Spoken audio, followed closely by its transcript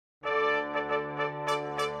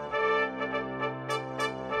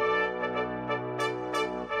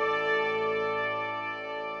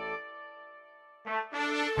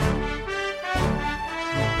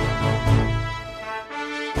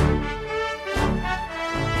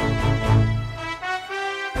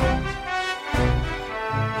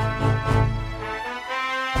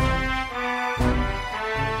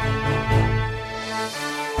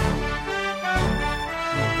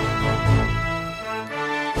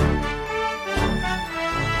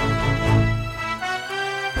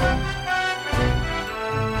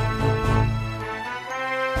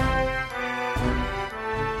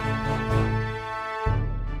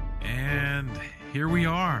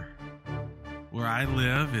Where I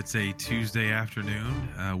live, it's a Tuesday afternoon.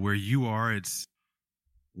 Where you are, it's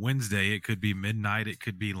Wednesday. It could be midnight. It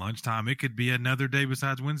could be lunchtime. It could be another day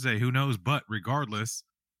besides Wednesday. Who knows? But regardless,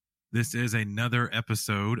 this is another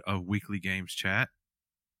episode of Weekly Games Chat.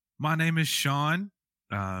 My name is Sean.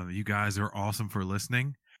 You guys are awesome for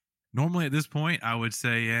listening. Normally at this point, I would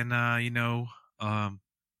say, I'd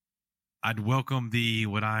welcome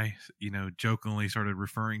what I jokingly started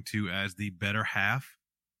referring to as the better half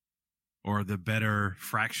or the better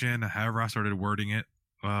fraction, however I started wording it,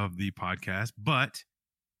 of the podcast. But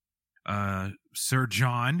Sir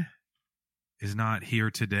John is not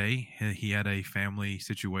here today. He had a family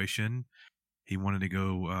situation. He wanted to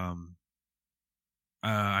go,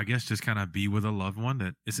 I guess, just kind of be with a loved one.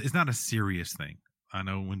 That it's not a serious thing. I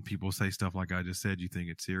know when people say stuff like I just said, you think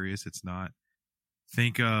it's serious. It's not.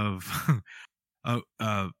 Think of,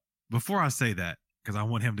 before I say that, because I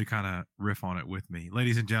want him to kind of riff on it with me.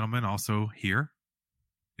 Ladies and gentlemen, also here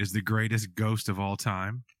is the greatest ghost of all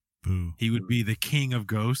time. Boo. He would be the king of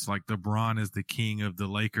ghosts, like LeBron is the king of the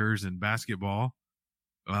Lakers in basketball.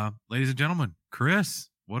 Ladies and gentlemen, Chris.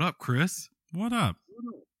 What up, Chris? What up?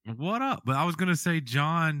 What up? But I was going to say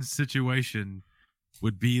John's situation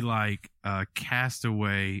would be like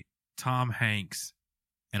Castaway, Tom Hanks,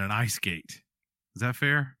 and an ice skate. Is that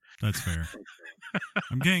fair? That's fair.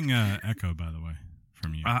 I'm getting echo, by the way,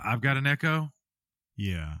 from you. I've got an echo.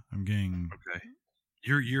 Yeah, I'm getting. Okay,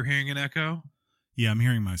 you're hearing an echo. Yeah, I'm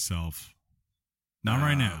hearing myself. Not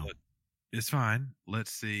right now. It's fine.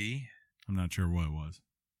 Let's see. I'm not sure what it was.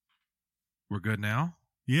 We're good now.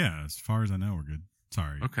 Yeah, as far as I know, we're good.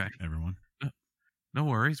 Sorry. Okay, everyone. No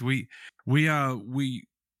worries. We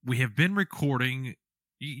have been recording.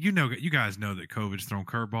 You guys know that COVID's thrown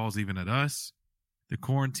curveballs even at us. The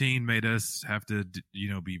quarantine made us have to,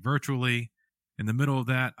 be virtually. In the middle of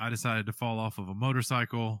that, I decided to fall off of a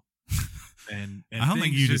motorcycle. And I don't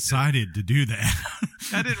think you decided to do that.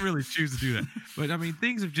 I didn't really choose to do that. But, I mean,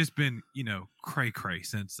 things have just been, cray-cray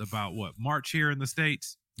since about, March here in the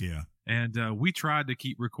States? Yeah. And we tried to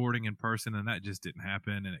keep recording in person, and that just didn't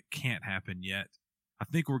happen, and it can't happen yet. I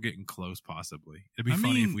think we're getting close, possibly. It'd be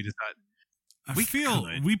funny if we decide. I feel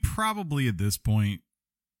we probably at this point,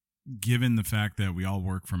 given the fact that we all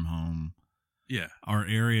work from home, yeah, our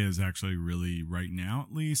area is actually really, right now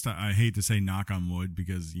at least, I hate to say knock on wood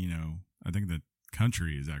because, I think the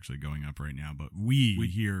country is actually going up right now, but we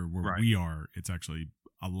here where we are, it's actually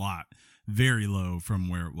a lot, very low from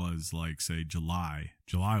where it was like, say, July.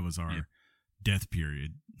 July was our death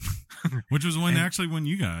period, which was when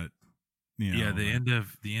you got, the end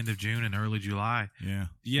of June and early July. Yeah.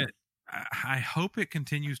 Yeah. I hope it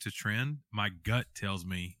continues to trend. My gut tells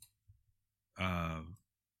me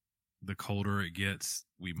the colder it gets,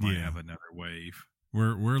 we might have another wave.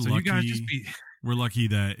 We're so lucky. You guys just we're lucky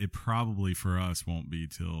that it probably for us won't be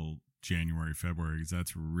till January, February, because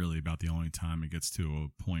that's really about the only time it gets to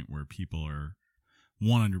a point where people are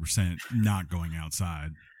 100% not going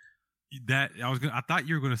outside. I thought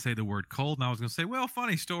you were going to say the word cold, and I was going to say, well,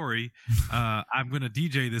 funny story. I'm going to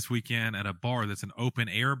DJ this weekend at a bar that's an open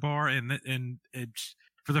air bar, and it's,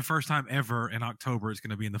 for the first time ever in October, it's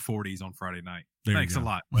going to be in the 40s on Friday night. Thanks a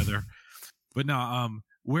lot, weather. But no,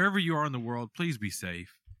 wherever you are in the world, please be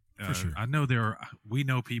safe. For sure. I know we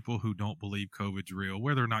know people who don't believe COVID's real.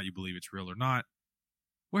 Whether or not you believe it's real or not,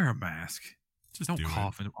 wear a mask. Just don't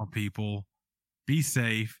cough on people. Be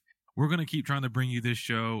safe. We're going to keep trying to bring you this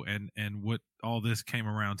show, and what all this came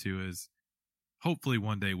around to is hopefully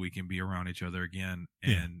one day we can be around each other again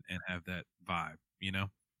and have that vibe.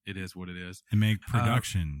 It is what it is. And make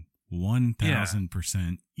production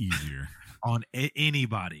 1,000% easier. On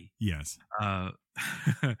anybody. Yes.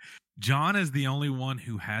 John is the only one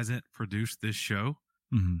who hasn't produced this show.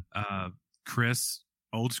 Mm-hmm. Chris,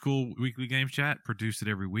 old school Weekly Games Chat, produced it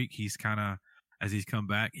every week. He's kind of, as he's come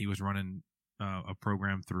back, he was running a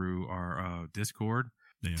program through our Discord.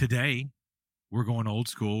 Yeah. Today, we're going old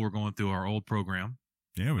school. We're going through our old program.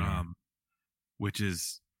 Yeah, we are. Which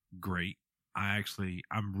is great.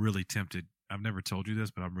 I'm really tempted. I've never told you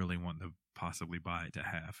this, but I'm really wanting to possibly buy it to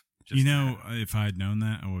have. If I had known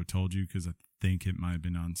that, I would have told you because I think it might have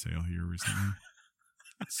been on sale here recently.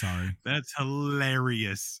 Sorry. That's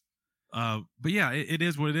hilarious. But yeah, it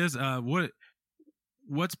is what it is.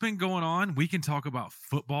 What's been going on? We can talk about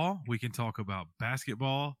football. We can talk about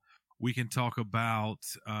basketball. We can talk about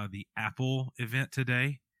the Apple event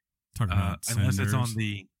today. Talk about unless it's on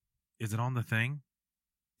the. Is it on the thing?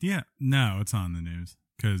 Yeah, no, it's on the news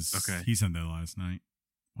because he said that last night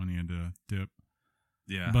when he had to dip.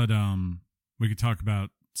 Yeah, but we could talk about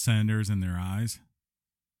senators and their eyes.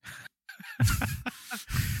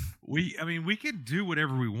 we can do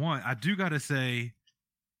whatever we want. I do got to say,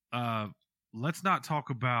 let's not talk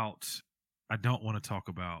about. I don't want to talk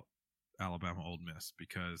about Alabama Ole Miss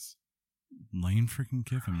because Lane freaking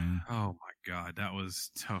Kiffin, man. Oh my God, that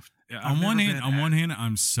was tough. On one hand,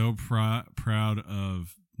 I'm so proud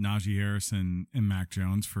of Najee Harris and Mac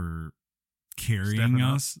Jones for carrying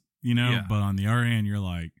us, but on the other hand, you're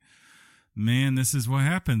like, man, this is what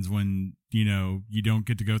happens when, you don't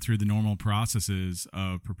get to go through the normal processes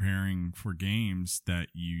of preparing for games that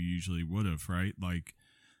you usually would have, right? Like,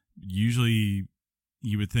 usually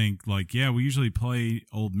you would think, like, yeah, we usually play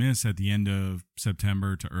Ole Miss at the end of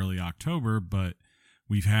September to early October, but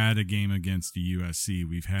we've had a game against the USC.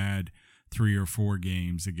 We've had 3 or 4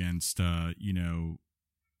 games against, kind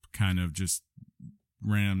of just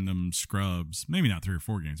random scrubs. Maybe not 3 or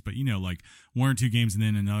 4 games, but, like 1 or 2 games and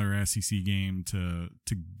then another SEC game to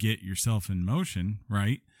get yourself in motion,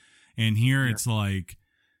 right? And here it's like,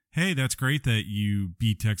 hey, that's great that you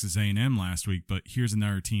beat Texas A&M last week, but here's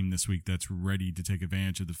another team this week that's ready to take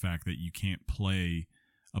advantage of the fact that you can't play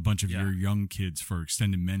a bunch of your young kids for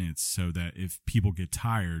extended minutes, so that if people get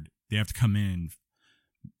tired, they have to come in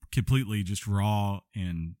completely just raw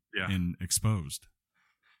and exposed.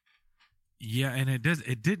 Yeah, and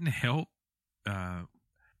it didn't help.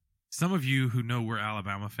 Some of you who know we're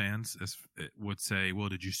Alabama fans would say, well,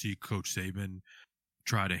 did you see Coach Saban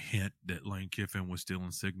try to hint that Lane Kiffin was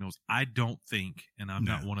stealing signals? I don't think, and I'm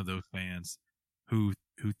not one of those fans who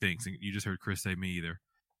thinks, and you just heard Chris say me either,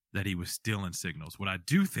 that he was stealing signals. What I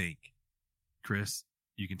do think, Chris,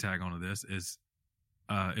 you can tag onto this, is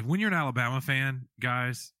if when you're an Alabama fan,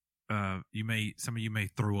 guys, some of you may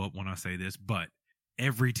throw up when I say this, but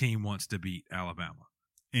every team wants to beat Alabama.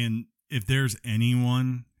 And if there's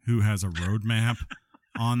anyone who has a roadmap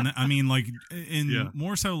on that, I mean, like,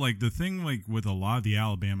 more so, like, the thing, like, with a lot of the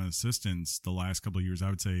Alabama assistants the last couple of years, I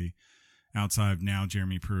would say, outside of now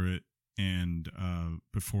Jeremy Pruitt and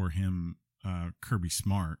before him Kirby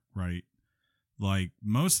Smart, right? Like,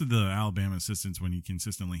 most of the Alabama assistants, when you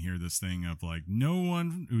consistently hear this thing of, like, no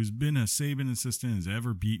one who's been a Saban assistant has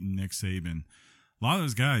ever beaten Nick Saban. A lot of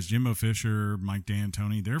those guys, Jimbo Fisher, Mike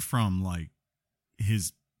D'Antoni, they're from, like,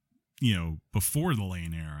 his, before the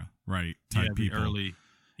Lane era, right? Type people. Early.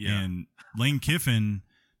 Yeah. And Lane Kiffin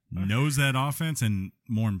knows that offense, and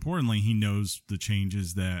more importantly, he knows the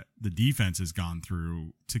changes that the defense has gone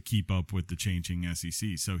through to keep up with the changing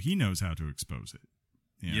SEC. So he knows how to expose it.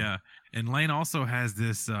 Yeah. And Lane also has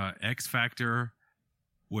this X factor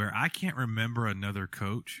where I can't remember another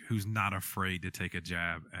coach who's not afraid to take a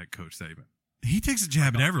jab at Coach Saban. He takes a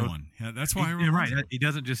jab at everyone. Yeah, that's why everyone right. He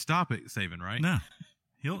doesn't just stop at Saban, right? No.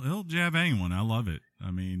 He'll jab anyone. I love it.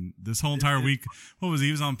 I mean, this whole entire week,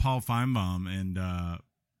 he was on Paul Feinbaum, and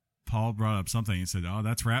Paul brought up something. He said, "Oh,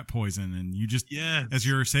 that's rat poison," and you just, as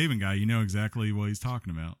you're a Saban guy, you know exactly what he's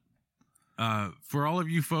talking about. For all of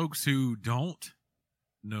you folks who don't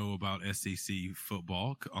know about SEC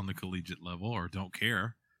football on the collegiate level or don't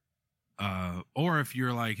care, or if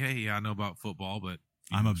you're like, "Hey, I know about football, but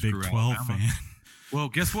I'm a Big 12 fan." Well,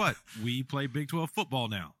 guess what? We play Big 12 football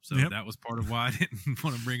now. So that was part of why I didn't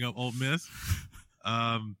want to bring up Ole Miss.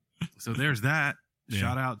 So there's that.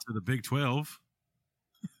 Shout out to the Big 12.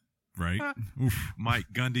 Right. Mike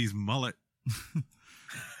Gundy's mullet.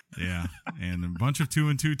 Yeah. And a bunch of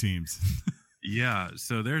 2-2 teams. Yeah.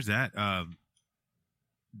 So there's that.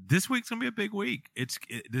 This week's going to be a big week.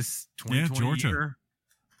 This 2020 Georgia. year.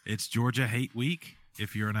 It's Georgia Hate Week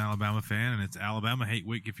if you're an Alabama fan, and it's Alabama Hate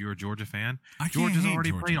Week if you're a Georgia fan. Georgia's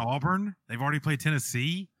already played Auburn. They've already played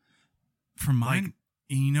Tennessee. From my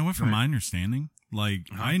understanding, like,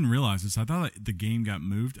 I didn't realize this. I thought the game got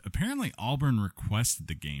moved. Apparently, Auburn requested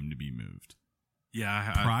the game to be moved. Yeah, I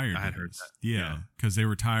had heard that. Yeah, because they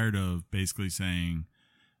were tired of basically saying,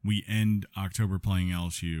 we end October playing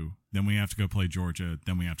LSU, then we have to go play Georgia,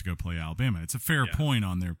 then we have to go play Alabama. It's a fair point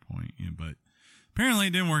on their point, but apparently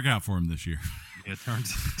it didn't work out for them this year. It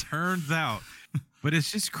turns out. But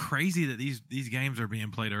it's just crazy that these games are being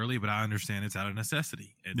played early, but I understand it's out of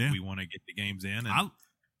necessity. And we want to get the games in. And I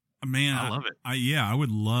love it. I would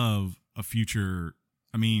love a future.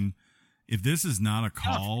 I mean, if this is not a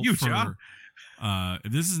call if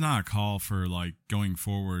this is not a call for, like, going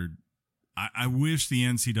forward, I wish the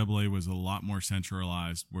NCAA was a lot more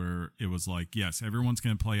centralized, where it was like, yes, everyone's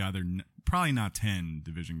going to play probably not 10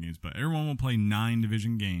 division games, but everyone will play 9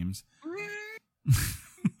 division games.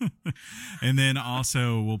 And then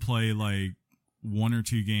also we'll play, like, 1 or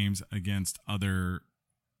 2 games against other,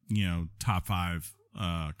 top 5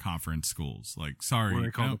 conference schools. Like, sorry, what are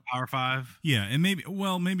they called, the Power Five? Yeah, and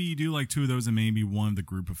maybe you do like 2 of those, and maybe one of the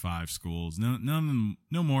Group of 5 schools.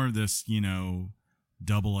 No more of this,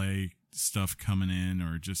 double A stuff coming in,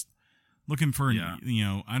 or just looking for,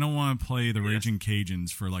 I don't want to play the Raging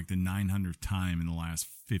Cajuns for like the 900th time in the last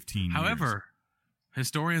 15 years. However,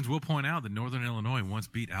 historians will point out that Northern Illinois once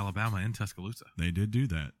beat Alabama in Tuscaloosa. They did do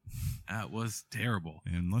that. That was terrible.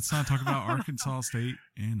 And let's not talk about Arkansas State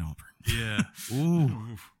and Auburn. Yeah.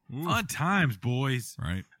 Ooh. Fun times, boys.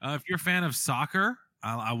 Right. If you're a fan of soccer,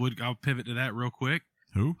 I'll pivot to that real quick.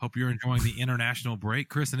 Who? Hope you're enjoying the international break.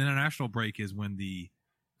 Chris, an international break is when the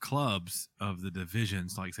clubs of the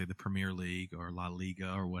divisions, like say the Premier League or La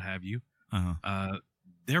Liga or what have you,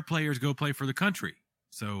 their players go play for the country.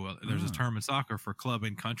 So there's a term in soccer for club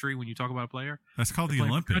and country when you talk about a player. That's called the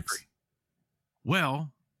Olympics.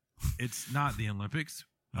 Well, it's not the Olympics.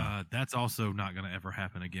 That's also not going to ever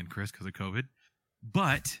happen again, Chris, because of COVID.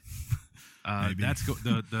 But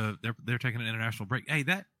they're taking an international break. Hey,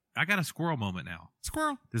 I got a squirrel moment now.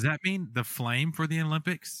 Squirrel. Does that mean the flame for the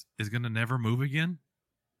Olympics is going to never move again?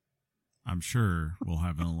 I'm sure we'll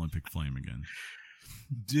have an Olympic flame again.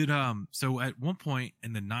 So at one point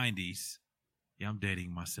in the 90s, I'm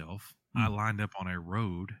dating myself. I lined up on a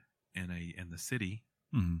road in the city,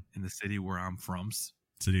 in the city where I'm from.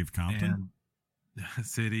 City of Compton?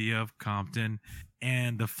 City of Compton.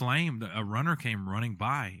 And the flame, a runner came running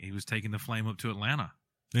by. He was taking the flame up to Atlanta.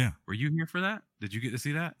 Yeah. Were you here for that? Did you get to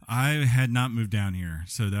see that? I had not moved down here.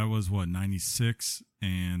 So that was 96,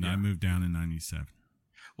 and I moved down in 97.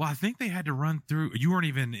 Well, I think they had to run through. You weren't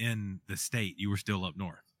even in the state. You were still up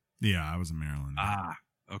north. Yeah, I was in Maryland.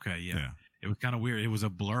 Okay, yeah. It was kind of weird. It was a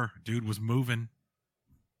blur. Dude was moving.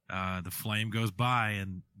 The flame goes by,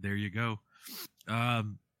 and there you go.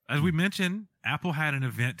 As we mentioned, Apple had an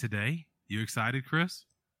event today. You excited, Chris?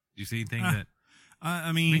 Did you see anything that?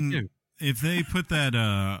 I mean, if they put that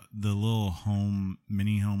the little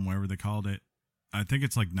mini home, whatever they called it, I think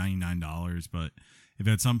it's like $99. But if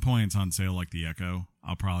at some point it's on sale, like the Echo,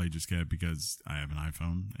 I'll probably just get it because I have an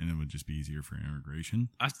iPhone, and it would just be easier for integration.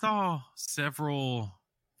 I saw several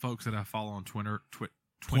folks that I follow on Twitter.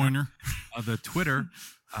 The Twitter.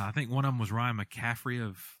 I think one of them was Ryan McCaffrey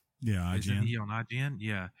of IGN. He on IGN?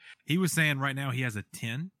 Yeah. He was saying right now he has a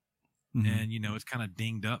 10, and it's kind of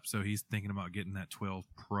dinged up, so he's thinking about getting that 12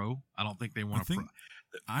 Pro. I don't think they want to.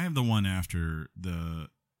 I have the one after the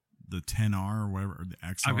 10R or whatever, or the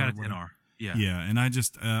XR. I've got a 10R. Yeah. Yeah, and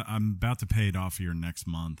I'm about to pay it off here next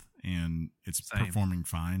month, and it's performing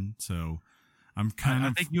fine. So I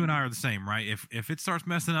think you and I are the same, right? If it starts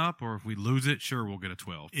messing up or if we lose it, sure, we'll get a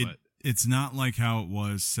 12. But it's not like how it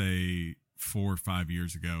was, say, 4 or 5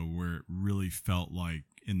 years ago, where it really felt like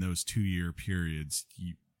in those 2-year periods,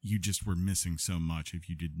 you just were missing so much if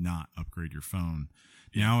you did not upgrade your phone.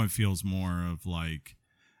 Yeah. Now it feels more of like,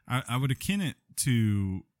 I would akin it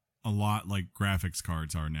to a lot like graphics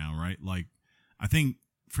cards are now, right? Like, I think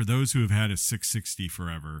for those who have had a 660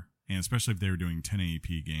 forever, and especially if they were doing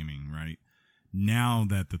 1080p gaming, right? Now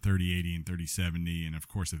that the 3080 and 3070, and of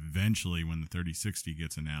course eventually when the 3060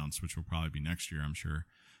 gets announced, which will probably be next year, I'm sure,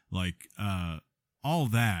 like all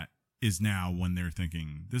that is now when they're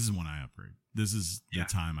thinking, this is when I upgrade. This is the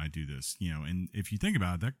time I do this, and if you think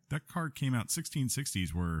about it, that card came out,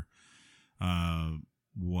 1660s were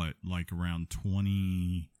like around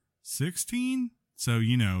 2016. So,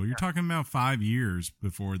 you're talking about 5 years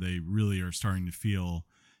before they really are starting to feel,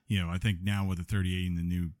 I think now with the 3080 and the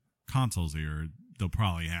new consoles here, they'll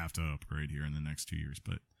probably have to upgrade here in the next 2 years.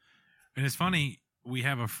 And it's funny, we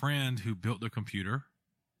have a friend who built the computer.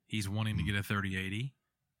 He's wanting to get a 3080.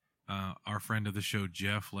 Our friend of the show,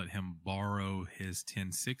 Jeff, let him borrow his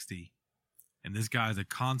 1060. And this guy's a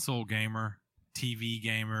console gamer, TV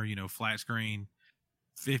gamer, flat screen,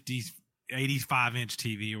 85-inch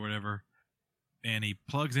TV or whatever. And he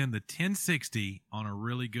plugs in the 1060 on a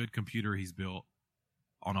really good computer he's built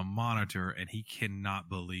on a monitor, and he cannot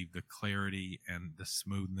believe the clarity and the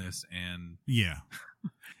smoothness. And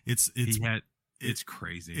it's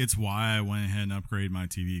crazy. It's why I went ahead and upgraded my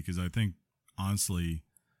TV, because I think honestly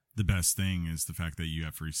the best thing is the fact that you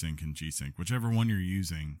have FreeSync and G-Sync, whichever one you're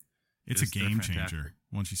using. It's a game changer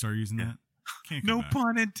once you start using that. Can't no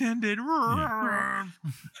pun intended. Yeah.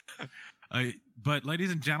 But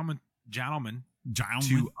ladies and gentlemen,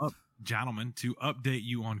 to update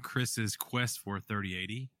you on Chris's quest for a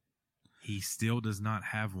 3080, he still does not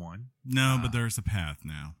have one. No, but there's a path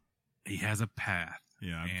now. He has a path.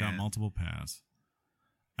 Yeah, I've got multiple paths.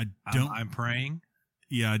 I'm praying.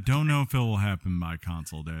 Yeah, I don't know if it will happen by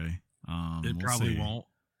console day. It probably won't.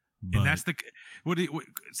 And that's the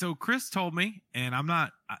so Chris told me, and I'm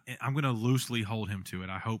going to loosely hold him to it.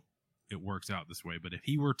 I hope it works out this way. But if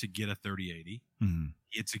he were to get a 3080,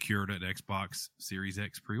 he'd secured an Xbox Series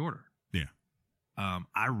X pre-order. Yeah.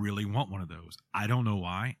 I really want one of those. I don't know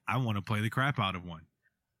why. I want to play the crap out of one.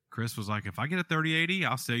 Chris was like, if I get a 3080,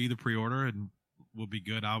 I'll sell you the pre-order and we'll be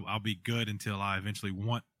good. I'll be good until I eventually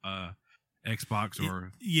want a Xbox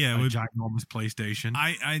or a ginormous PlayStation.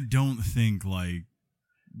 I don't think like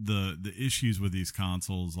the issues with these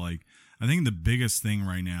consoles, like I think the biggest thing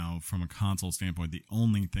right now from a console standpoint, the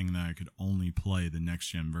only thing that I could only play the next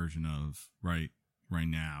gen version of right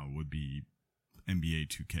now would be NBA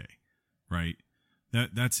 2K, right?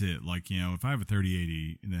 That's it. Like, you know, if I have a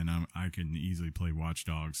 3080, then I can easily play Watch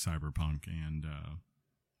Dogs, Cyberpunk, and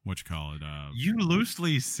you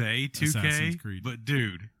loosely say 2K, but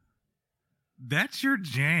dude, that's your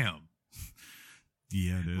jam.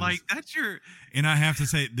 Yeah, it is. Like, that's your... And I have to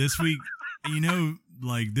say, this week, you know,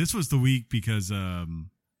 like, this was the week because I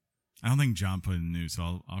don't think John put in the news,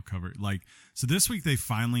 so I'll cover it. Like, so this week they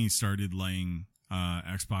finally started letting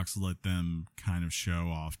Xbox let them kind of show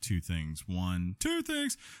off two things. They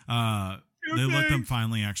let them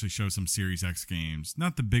finally actually show some Series X games.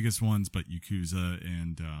 Not the biggest ones, but Yakuza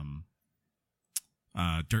and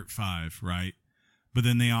Dirt 5, right? But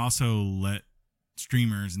then they also let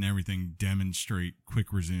streamers and everything demonstrate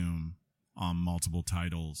quick resume on multiple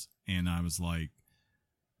titles. And I was like,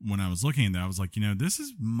 when I was looking at that, I was like, you know,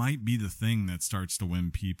 might be the thing that starts to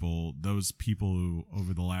win people, those people who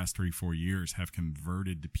over the last 3-4 years have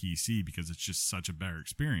converted to PC because it's just such a better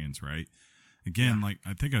experience, right? Again, like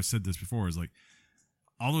I think I've said this before, is like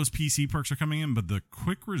all those PC perks are coming in, but the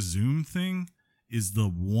quick resume thing is the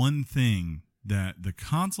one thing that the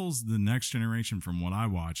consoles, the next generation from what I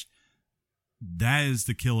watched, that is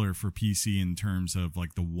the killer for PC in terms of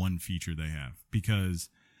like the one feature they have. Because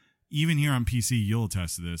even here on PC, you'll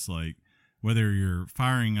attest to this, like whether you're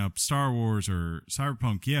firing up Star Wars or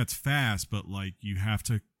Cyberpunk, yeah, it's fast, but like you're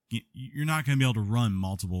not going to be able to run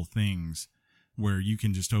multiple things where you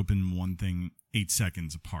can just open one thing 8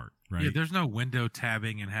 seconds apart, right? Yeah, there's no window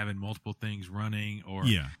tabbing and having multiple things running. Or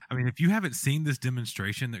yeah. I mean, if you haven't seen this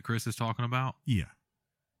demonstration that Chris is talking about, yeah,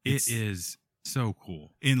 it is so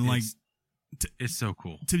cool. And like, it's so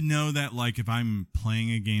cool to know that, like, if I'm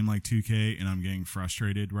playing a game like 2K and I'm getting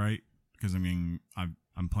frustrated, right? Because I'm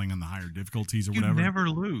playing on the higher difficulties or whatever. You never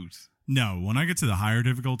lose. No, when I get to the higher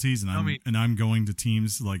difficulties and I'm going to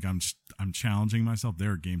teams, like I'm challenging myself.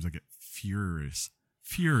 There are games I get furious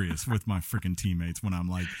with my freaking teammates when I'm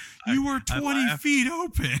like, you were 20 feet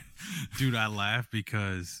open. Dude, I laugh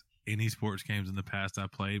because any sports games in the past I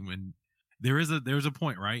played, when there's a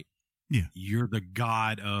point, right? Yeah, you're the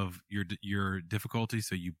god of your difficulty,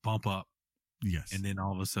 so you bump up. Yes, and then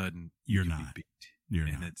all of a sudden you're not.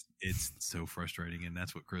 It's so frustrating, and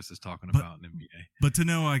that's what Chris is talking about in NBA. But to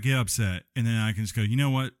know I get upset, and then I can just go, you know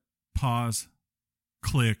what? Pause,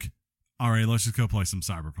 click. All right, let's just go play some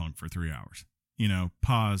Cyberpunk for 3 hours. You know,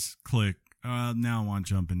 pause, click. Now I want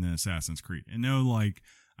to jump into Assassin's Creed, and no, like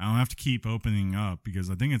I don't have to keep opening up because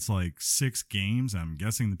I think it's like 6 games. I'm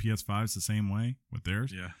guessing the PS5 is the same way with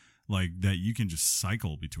theirs. Yeah. Like that you can just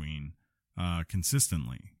cycle between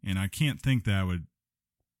consistently. And I can't think that I would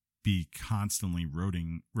be constantly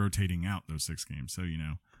rotating out those 6 games. So, you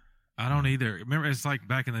know. I don't either. Remember, it's like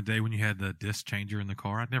back in the day when you had the disc changer in the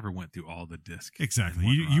car. I never went through all the discs. Exactly.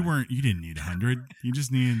 You didn't need 100. You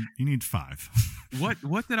just need 5.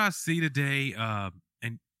 What did I see today?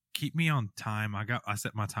 And keep me on time. I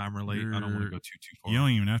set my timer late. I don't want to go too far. You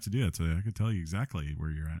don't even have to do that today. I could tell you exactly where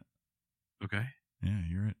you're at. Okay. Yeah,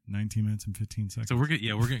 you're at 19 minutes and 15 seconds. So we're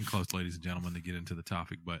getting close, ladies and gentlemen, to get into the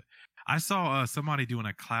topic. But I saw somebody doing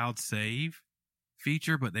a cloud save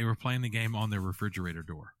feature, but they were playing the game on their refrigerator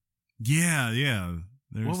door. Yeah.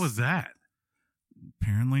 What was that?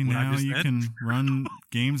 Apparently now you can run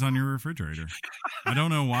games on your refrigerator. I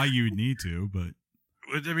don't know why you would need to, but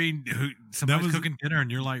I mean, somebody's cooking dinner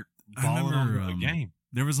and you're like balling on the game.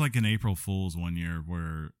 There was like an April Fool's one year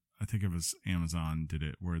where I think it was Amazon did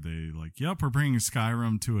it, where they like, yep, we're bringing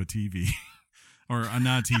Skyrim to a TV or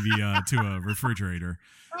not a TV, to a refrigerator.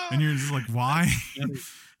 And you're just like, why?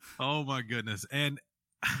 Oh my goodness. And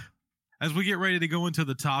as we get ready to go into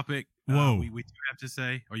the topic, we do have to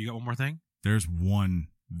say, you got one more thing? There's one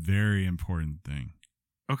very important thing.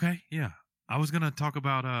 Okay. Yeah. I was going to talk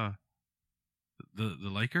about, the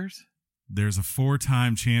Lakers. There's a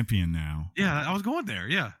 4-time champion now. Yeah, I was going there.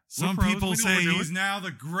 Yeah. Some people say he's now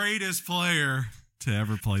the greatest player to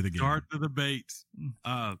ever play the game. Start the debate.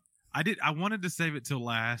 I wanted to save it till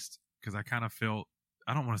last because I kind of felt,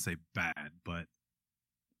 I don't want to say bad, but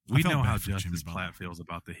We know how Justice Platt feels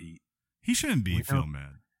about the Heat. He shouldn't be feeling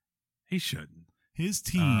bad. He shouldn't. His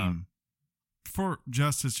team, for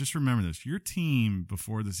Justice, just remember this. Your team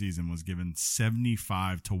before the season was given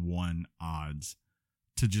 75-1 odds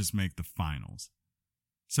to just make the finals.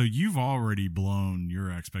 So you've already blown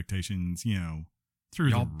your expectations, through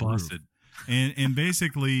Y'all the busted. Roof. And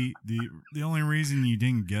basically, the only reason you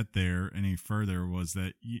didn't get there any further was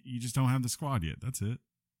that you just don't have the squad yet. That's it.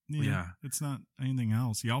 Yeah. It's not anything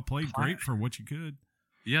else. Y'all played great for what you could.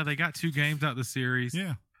 Yeah, they got 2 games out of the series.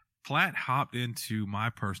 Yeah. Platt hopped into my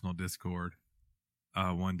personal Discord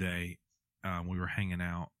one day. We were hanging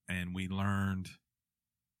out, and we learned,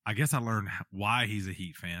 I guess I learned why he's a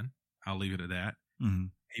Heat fan. I'll leave it at that. Mm-hmm.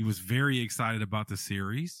 He was very excited about the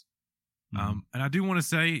series. Mm-hmm. And I do want to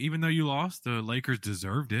say, even though you lost, the Lakers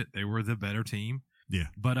deserved it. They were the better team. Yeah.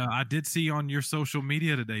 But I did see on your social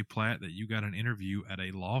media today, Platt, that you got an interview at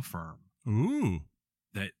a law firm. Ooh.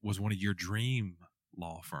 That was one of your dream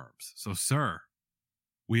law firms. So, sir,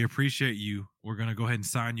 we appreciate you. We're going to go ahead and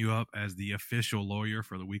sign you up as the official lawyer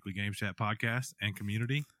for the Weekly Game Chat podcast and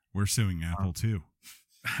community. We're suing Apple too.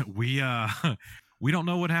 We don't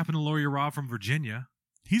know what happened to lawyer Rob from Virginia.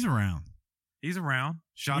 He's around. He's around.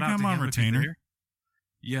 Shout out to him on retainer.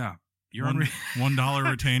 Yeah, you're on $1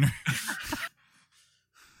 retainer.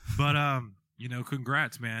 But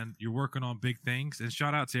congrats, man. You're working on big things, and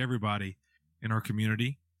shout out to everybody in our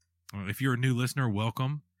community. If you're a new listener,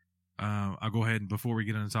 welcome. I'll go ahead and, before we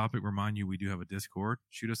get on the topic, remind you we do have a Discord.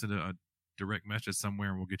 Shoot us a direct message somewhere,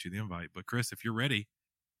 and we'll get you the invite. But Chris, if you're ready,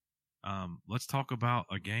 let's talk about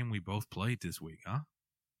a game we both played this week, huh?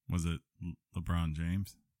 Was it LeBron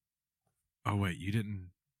James? Oh wait, you didn't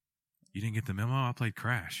get the memo? I played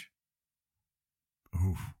Crash.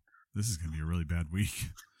 Ooh, this is gonna be a really bad week.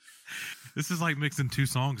 This is like mixing 2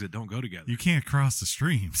 songs that don't go together. You can't cross the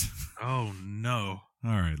streams. Oh no!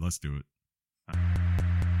 All right, let's do it.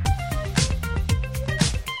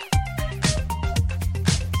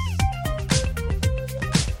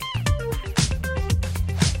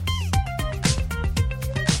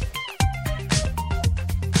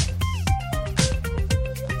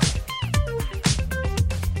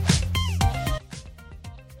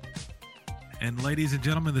 And ladies and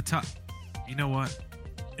gentlemen, you know what?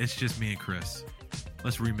 It's just me and Chris.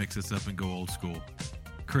 Let's remix this up and go old school.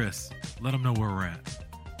 Chris, let them know where we're at.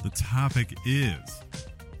 The topic is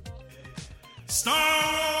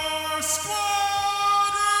Star Squadron!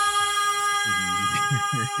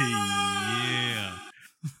 Yeah.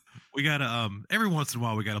 We gotta, every once in a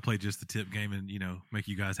while, we gotta play just the tip game and, make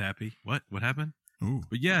you guys happy. What happened? Ooh.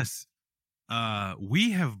 But yes,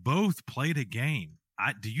 we have both played a game.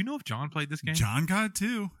 Do you know if John played this game? John got it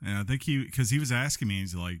too. And I think because he was asking me,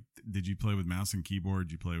 he's like, did you play with mouse and keyboard?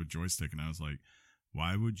 Did you play with joystick? And I was like,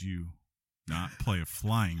 why would you not play a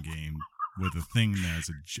flying game with a thing that's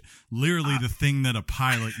literally the thing that a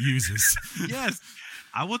pilot uses? Yes.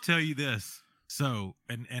 I will tell you this. So,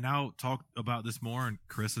 and I'll talk about this more, and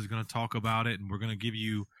Chris is going to talk about it, and we're going to give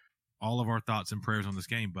you all of our thoughts and prayers on this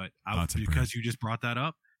game. But because you just brought that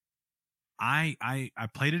up, I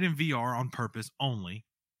played it in VR on purpose only,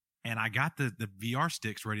 and I got the VR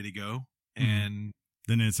sticks ready to go, and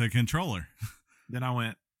then it's a controller. Then I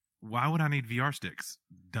went, why would I need VR sticks,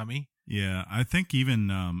 dummy? Yeah, I think even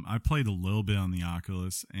I played a little bit on the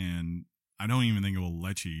Oculus, and I don't even think it will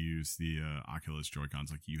let you use the Oculus Joy-Cons.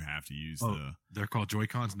 Like, you have to use they're called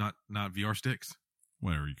Joy-Cons, not VR sticks?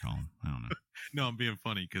 Whatever you call them. I don't know. No, I'm being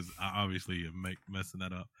funny because I obviously am messing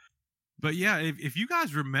that up. But yeah, if you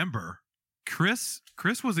guys remember, Chris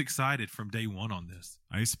was excited from day one on this.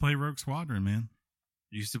 I used to play Rogue Squadron, man.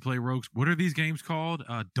 You used to play Rogues. What are these games called?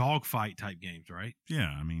 Dogfight type games, right? Yeah,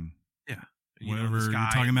 I mean, yeah, whatever you're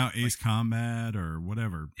talking about, Ace Combat or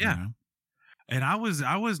whatever. Yeah, and I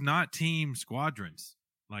was not team Squadrons.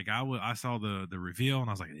 Like I saw the reveal and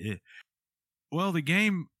I was like, eh. Well, the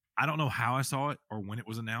game, I don't know how I saw it or when it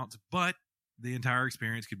was announced, but the entire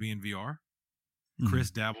experience could be in VR.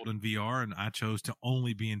 Chris dabbled in VR, and I chose to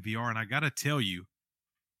only be in VR. And I got to tell you,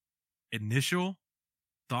 initial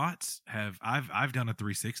thoughts I've done a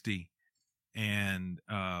 360, and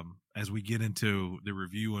as we get into the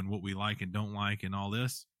review and what we like and don't like and all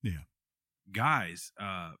this, guys,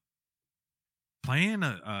 playing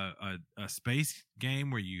a space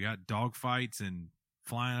game where you got dogfights and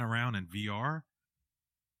flying around in VR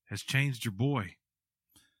has changed your boy.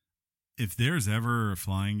 If there's ever a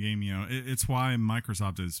flying game, it's why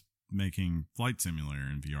Microsoft is making Flight Simulator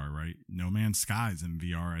in VR, right? No Man's Skies in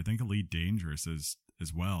VR. I think Elite Dangerous is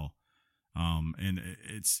as well. And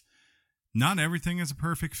it's not everything is a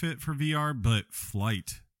perfect fit for VR, but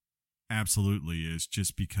Flight absolutely is,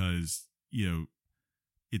 just because,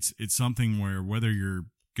 it's something where whether you're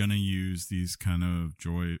gonna use these kind of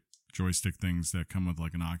joystick things that come with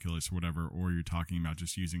like an Oculus or whatever, or you're talking about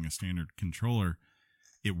just using a standard controller,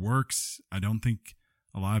 it works. I don't think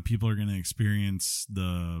a lot of people are going to experience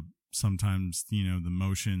sometimes the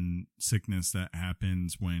motion sickness that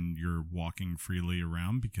happens when you're walking freely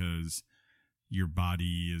around, because your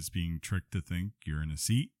body is being tricked to think you're in a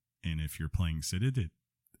seat, and if you're playing seated,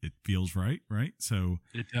 it feels right. So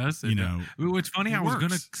it does. It's funny. I was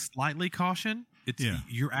going to slightly caution.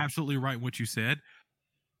 You're absolutely right in what you said.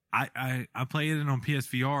 I played it on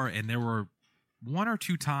PSVR, and there were 1 or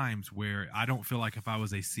 2 times where I don't feel like if I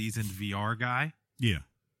was a seasoned VR guy,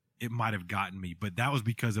 it might have gotten me. But that was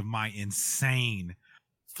because of my insane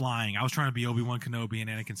flying. I was trying to be Obi-Wan Kenobi and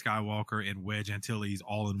Anakin Skywalker and Wedge Antilles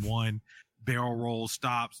all in one. Barrel roll,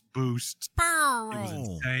 stops, boosts. Barrel roll. It was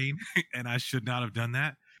insane, and I should not have done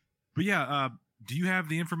that. But yeah, do you have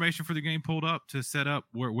the information for the game pulled up to set up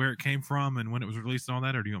where it came from and when it was released and all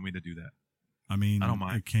that, or do you want me to do that? I mean, I don't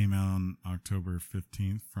mind. It came out on October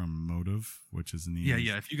 15th from Motive, which is in the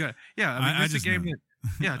If you got I mean, it's a game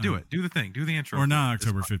that do it. Do the thing. Do the intro. Or not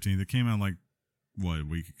October 15th. It came out like a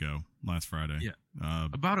week ago, last Friday. Yeah.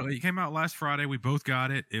 It came out last Friday. We both got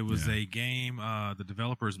it. It was a game. The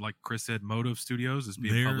developers, like Chris said, Motive Studios is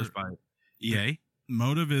being published by EA.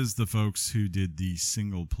 Motive is the folks who did the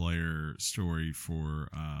single player story for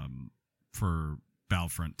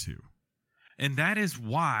Battlefront 2. And that is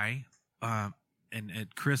why and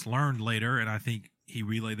Chris learned later, and I think he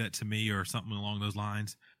relayed that to me or something along those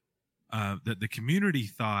lines, that the community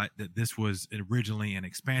thought that this was originally an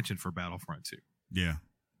expansion for Battlefront 2. Yeah.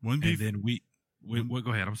 And then we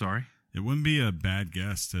go ahead. I'm sorry. It wouldn't be a bad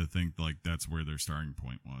guess to think like that's where their starting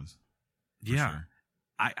point was. Yeah. Sure.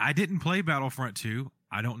 I didn't play Battlefront 2.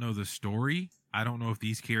 I don't know the story. I don't know if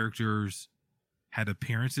these characters had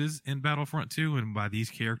appearances in Battlefront 2. And by these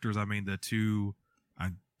characters, I mean the two.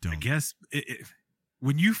 I guess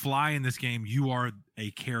when you fly in this game, you are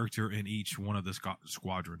a character in each one of the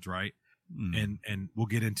squadrons, right? And we'll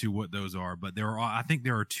get into what those are. But I think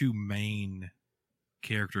there are 2 main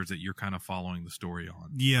characters that you're kind of following the story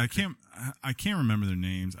on. Yeah, I can't remember their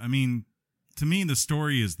names. I mean, to me, the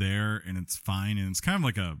story is there and it's fine, and it's kind of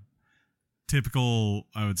like a typical,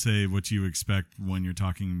 I would say, what you expect when you're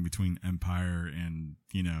talking between Empire and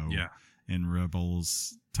and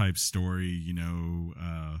Rebels type story.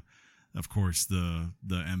 Of course, the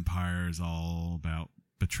Empire is all about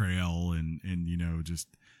betrayal and just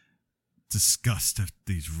disgust of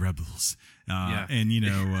these rebels. And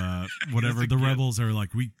whatever the rebels are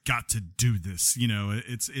like, we got to do this.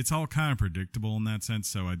 It's all kind of predictable in that sense.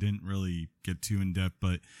 So I didn't really get too in depth,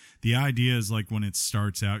 but the idea is like when it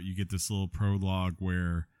starts out, you get this little prologue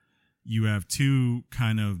where you have 2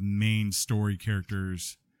 kind of main story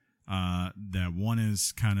characters. That one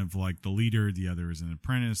is kind of like the leader, the other is an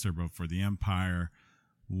apprentice. They're both for the Empire.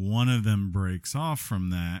 One of them breaks off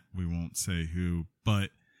from that. We won't say who,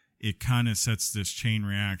 but it kind of sets this chain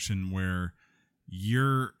reaction where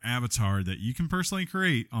your avatar that you can personally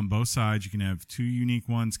create on both sides, you can have 2 unique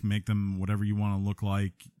ones, can make them whatever you want to look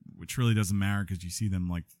like, which really doesn't matter because you see them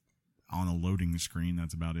like on a loading screen.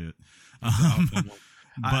 That's about it.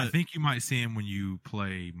 But I think you might see him when you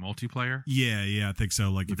play multiplayer. Yeah, I think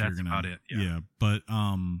so. Like but if that's you're gonna, about it. Yeah. But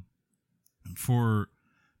for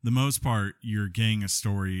the most part, you're getting a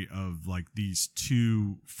story of like these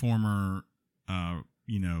 2 former,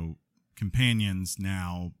 companions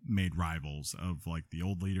now made rivals of like the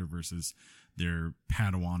old leader versus their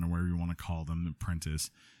Padawan or whatever you want to call them,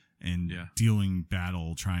 apprentice, and dealing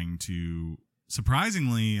battle, trying to.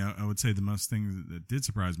 Surprisingly, I would say the most thing that did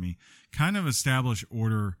surprise me, kind of establish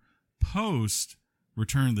order post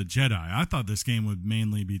Return of the Jedi. I thought this game would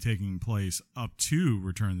mainly be taking place up to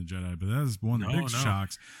Return of the Jedi, but that is one of the big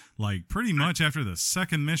shocks. Like pretty much after the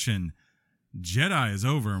second mission, Jedi is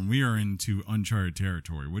over and we are into uncharted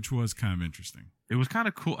territory, which was kind of interesting. It was kind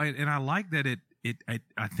of cool, and I like that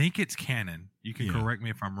I think it's canon. You can correct me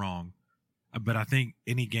if I'm wrong, but I think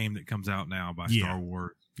any game that comes out now by Star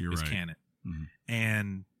Wars is canon. Mm-hmm.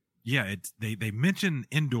 And they mention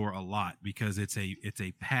Endor a lot because it's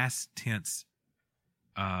a past tense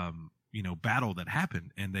battle that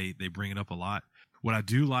happened, and they bring it up a lot. What I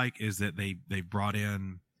do like is that they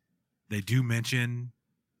do mention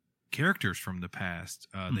characters from the past.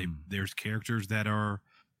 There's characters that are,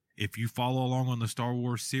 if you follow along on the Star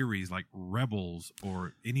Wars series, like Rebels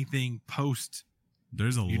or anything post,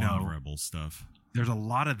 there's a lot of Rebel stuff. There's a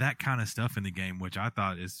lot of that kind of stuff in the game, which I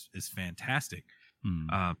thought is fantastic.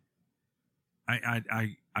 I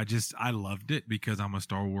loved it because I'm a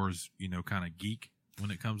Star Wars, kind of geek.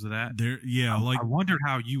 when it comes to that. I wondered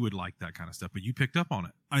how you would like that kind of stuff, but you picked up on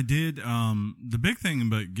it. I did. The big thing,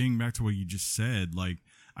 but getting back to what you just said, like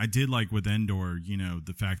I did like with Endor,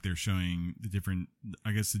 the fact they're showing the different,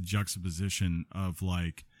 I guess, the juxtaposition of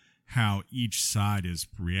like how each side is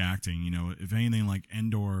reacting. If anything, like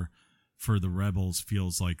Endor for the rebels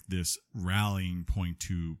feels like this rallying point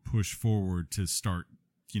to push forward to start,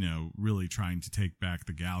 really trying to take back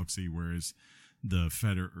the galaxy, whereas the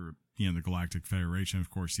the Galactic Federation, of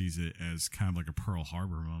course, sees it as kind of like a Pearl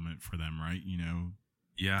Harbor moment for them, right?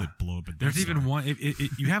 Yeah. The blow up. There's even one.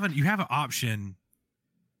 You have an option.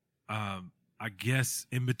 I guess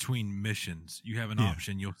in between missions, you have an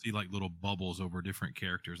option. You'll see like little bubbles over different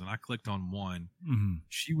characters, and I clicked on one. Mm-hmm.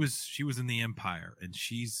 She was in the Empire, and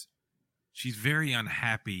she's very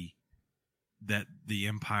unhappy that the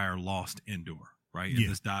Empire lost Endor. Right, in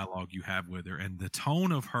this dialogue you have with her, and the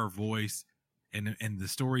tone of her voice, and the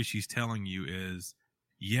story she's telling you is,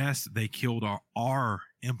 yes, they killed our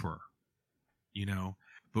emperor,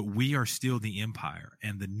 but we are still the Empire,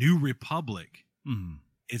 and the New Republic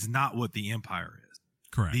is not what the Empire is.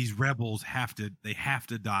 Correct. These rebels have to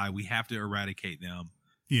die. We have to eradicate them.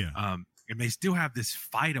 Yeah. And they still have this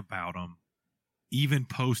fight about them, even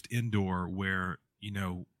post Endor, where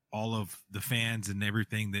all of the fans and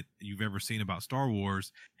everything that you've ever seen about Star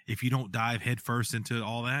Wars, if you don't dive headfirst into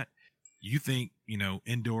all that, you think,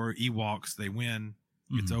 Endor, Ewoks, they win,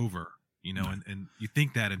 it's over, and you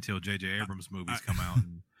think that until J.J. Abrams movies come out.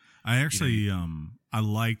 And, I actually, I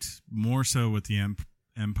liked more so with the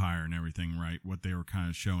Empire and everything, right? What they were kind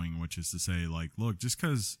of showing, which is to say, like, look, just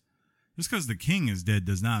because the king is dead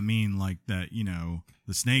does not mean like that,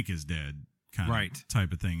 the snake is dead kind of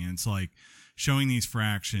type of thing. And it's like, showing these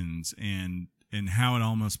fractions and how it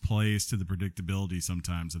almost plays to the predictability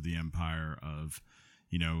sometimes of the Empire of,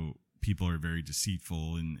 people are very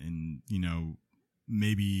deceitful and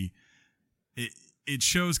maybe it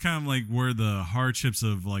shows kind of like where the hardships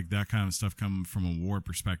of like that kind of stuff come from a war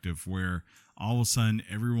perspective, where all of a sudden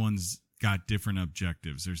everyone's got different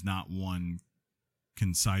objectives. There's not one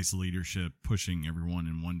concise leadership pushing everyone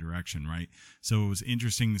in one direction, right? So it was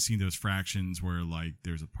interesting to see those fractions where like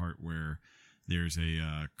there's a part where there's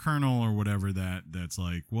a colonel or whatever that's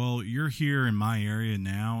like, well, you're here in my area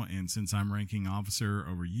now, and since I'm ranking officer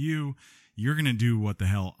over you, you're going to do what the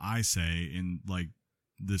hell I say. And like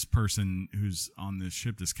this person who's on this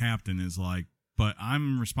ship, this captain, is like, but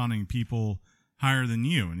I'm responding to people higher than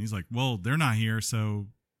you. And he's like, well, they're not here, so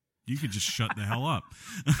you could just shut the hell up.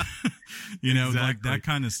 Exactly. Like that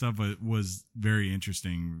kind of stuff was very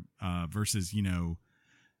interesting versus,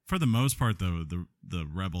 for the most part, though, the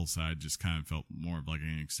rebel side just kind of felt more of like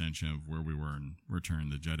an extension of where we were in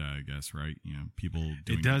Return of the Jedi, I guess, right? People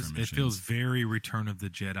doing it does. It feels very Return of the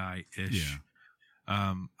Jedi-ish.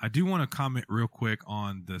 Yeah. I do want to comment real quick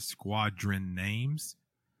on the squadron names.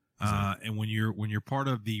 And when you're part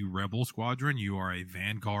of the Rebel Squadron, you are a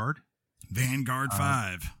Vanguard. Vanguard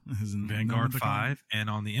 5. Vanguard 5. And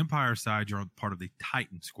on the Empire side, you're part of the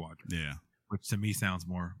Titan Squadron. Yeah. Which to me sounds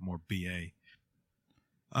more BA.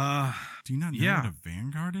 Do you not know what a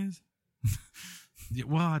Vanguard is? Yeah,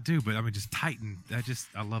 well, I do, but I mean, just Titan.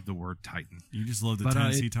 I love the word Titan. You just love the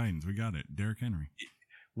Tennessee Titans. We got it. Derrick Henry.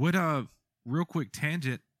 What real quick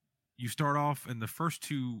tangent. You start off in the first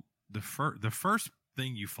two. The first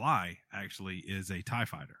thing you fly actually is a TIE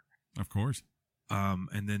fighter. Of course.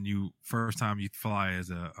 And then first time you fly as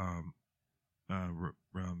a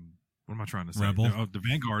what am I trying to say? Rebel. The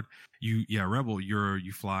Vanguard. Rebel.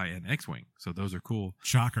 You fly an X-wing, so those are cool.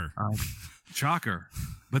 Shocker. Shocker.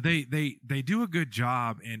 But they do a good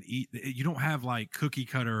job, and you don't have like cookie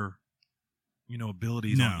cutter,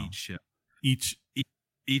 abilities on each ship.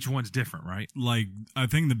 Each one's different, right? Like I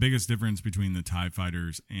think the biggest difference between the TIE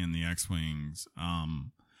fighters and the X-wings,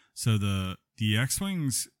 so the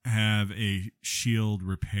X-wings have a shield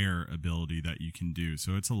repair ability that you can do,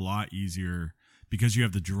 so it's a lot easier. Because you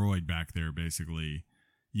have the droid back there, basically,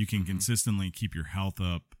 you can consistently keep your health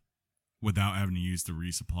up without having to use the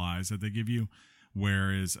resupplies that they give you.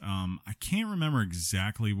 Whereas, I can't remember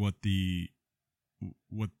exactly what the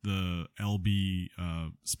LB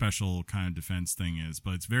special kind of defense thing is,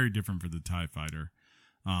 but it's very different for the TIE fighter.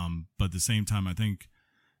 But at the same time, I think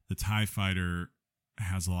the TIE fighter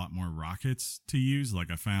has a lot more rockets to use.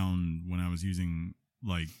 Like I found when I was using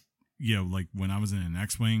like when I was in an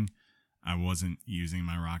X-wing, I wasn't using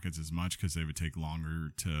my rockets as much because they would take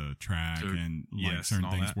longer to track and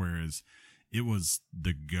certain things. That. Whereas it was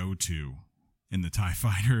the go-to in the TIE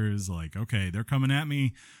fighter is like, okay, they're coming at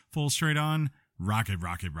me full straight on rocket.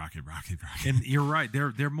 And you're right.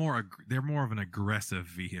 They're more of an aggressive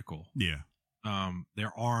vehicle. Yeah.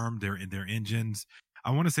 They're armed. They're in their engines.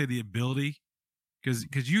 I want to say the ability,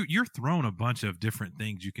 because you're throwing a bunch of different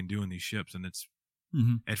things you can do in these ships, and it's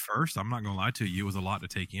at first, I'm not gonna lie to you, it was a lot to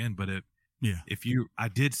take in, but I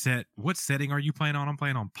did set, what setting are you playing on? I'm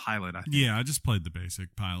playing on pilot, I think. Yeah, I just played the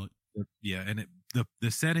basic pilot. Yeah, and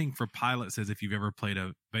the setting for pilot says if you've ever played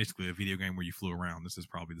basically a video game where you flew around, this is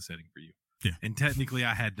probably the setting for you. Yeah, and technically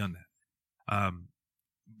I had done that.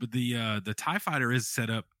 But the TIE fighter is set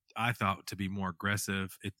up, I thought, to be more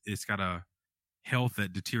aggressive. It's got a health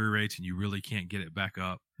that deteriorates and you really can't get it back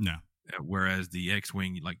up. No. Whereas the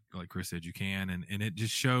X-wing, like Chris said, you can, and it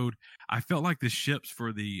just showed. I felt like the ships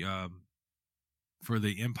for the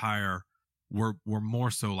Empire were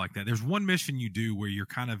more so like that. There's one mission you do where you're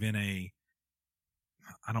kind of in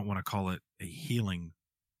I don't want to call it a healing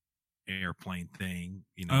airplane thing,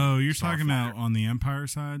 Oh, you're talking about on the Empire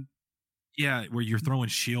side? Yeah, where you're throwing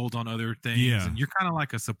shields on other things, and you're kind of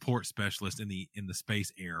like a support specialist in the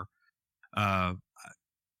space air.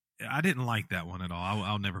 I didn't like that one at all.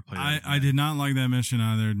 I'll never play that. I did not like that mission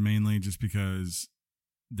either, mainly just because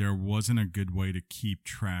there wasn't a good way to keep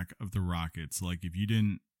track of the rockets. Like if you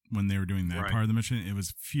didn't, when they were doing that part of the mission, it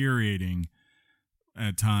was infuriating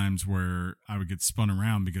at times where I would get spun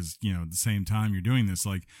around because, at the same time you're doing this,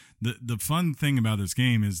 like the fun thing about this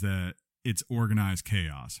game is that it's organized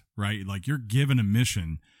chaos, right? Like you're given a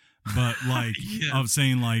mission, but like of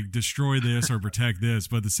saying like destroy this or protect this,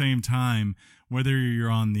 but at the same time, whether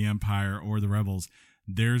you're on the Empire or the Rebels,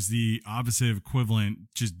 there's the opposite equivalent,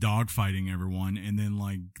 just dogfighting everyone, and then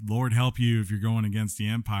like Lord help you if you're going against the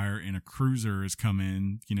Empire and a cruiser has come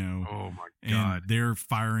in, oh my god, and they're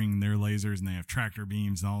firing their lasers and they have tractor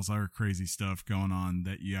beams and all this other crazy stuff going on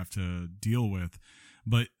that you have to deal with.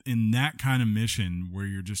 But in that kind of mission where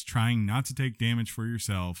you're just trying not to take damage for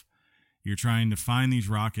yourself, you're trying to find these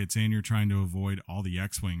rockets and you're trying to avoid all the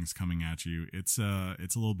X-wings coming at you. It's a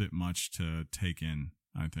little bit much to take in,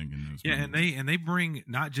 I think, in those moments. and they bring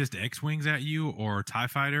not just X-wings at you or TIE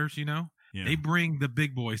fighters, they bring the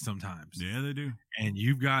big boys sometimes. Yeah, they do. And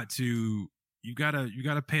you got to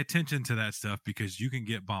pay attention to that stuff because you can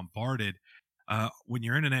get bombarded. When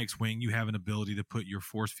you're in an X-wing, you have an ability to put your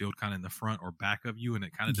force field kind of in the front or back of you, and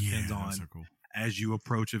it kind of depends on as you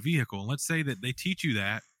approach a vehicle. And let's say that they teach you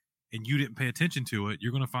that, and you didn't pay attention to it,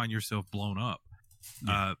 you're going to find yourself blown up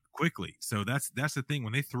quickly. So that's the thing.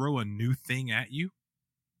 When they throw a new thing at you,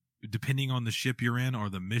 depending on the ship you're in or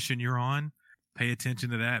the mission you're on, pay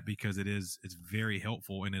attention to that because it's very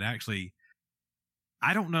helpful. And it actually,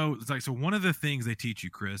 I don't know. It's like, so one of the things they teach you,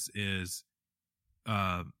 Chris, is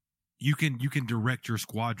you can direct your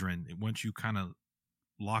squadron. Once you kind of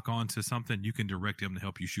lock onto something, you can direct them to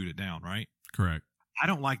help you shoot it down, right? Correct. I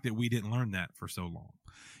don't like that we didn't learn that for so long.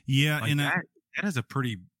 Yeah, like that is a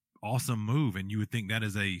pretty awesome move, and you would think that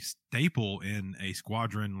is a staple in a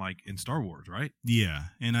squadron like in Star Wars, right? Yeah,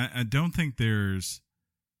 and I don't think there's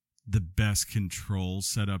the best control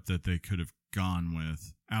setup that they could have gone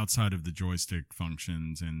with outside of the joystick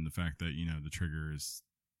functions and the fact that, the trigger is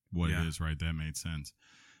what it is, right? That made sense.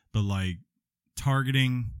 But like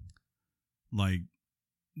targeting, like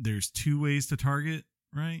there's two ways to target,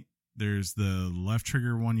 right? There's the left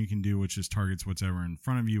trigger one you can do, which just targets whatever in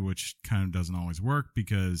front of you, which kind of doesn't always work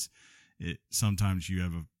because sometimes you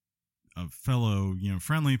have a fellow,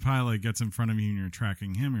 friendly pilot gets in front of you and you're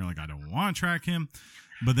tracking him. You're like, I don't want to track him.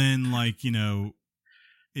 But then like,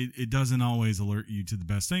 it doesn't always alert you to the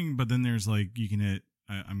best thing. But then there's like, you can hit,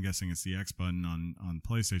 I'm guessing it's the X button on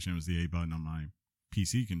PlayStation. It was the A button on my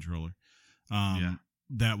PC controller.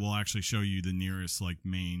 That will actually show you the nearest like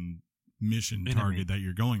main mission target that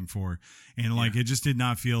you're going for, and like it just did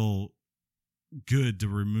not feel good to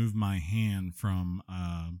remove my hand from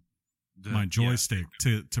my joystick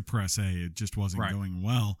to press A. It just wasn't going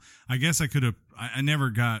well. I guess I could have. I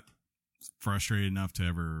never got frustrated enough to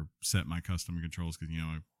ever set my custom controls because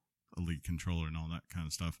elite controller and all that kind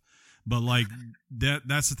of stuff. But like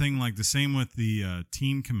that's the thing. Like the same with the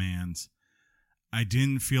team commands. I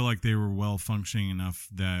didn't feel like they were well functioning enough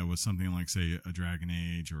that it was something like, say, a Dragon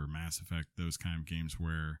Age or Mass Effect, those kind of games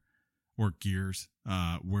or Gears,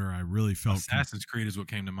 where I really felt Assassin's Creed is what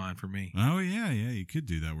came to mind for me. Oh yeah, you could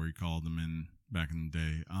do that where you called them in back in the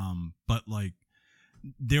day. But like,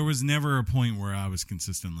 there was never a point where I was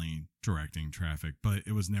consistently directing traffic, but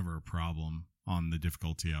it was never a problem on the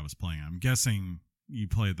difficulty I was playing. I'm guessing you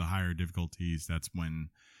play at the higher difficulties. That's when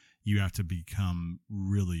you have to become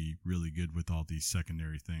really, really good with all these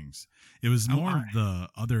secondary things. It was more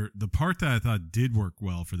the part that I thought did work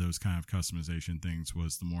well for those kind of customization things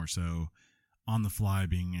was the more so on the fly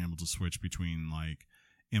being able to switch between like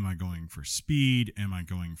Am I going for speed? Am I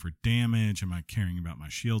going for damage? Am I caring about my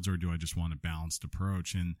shields, or do I just want a balanced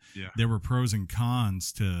approach? And there were pros and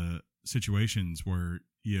cons to situations where,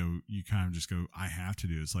 you kind of just go, I have to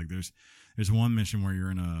do this. Like there's one mission where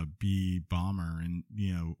you're in a B bomber and,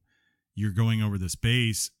 you're going over this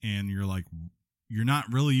base and you're like, you're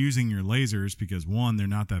not really using your lasers because one, they're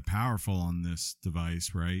not that powerful on this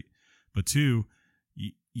device, right? But two,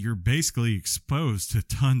 you're basically exposed to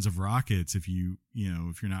tons of rockets if you're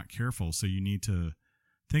not careful. So you need to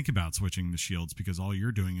think about switching the shields because all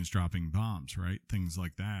you're doing is dropping bombs, right? Things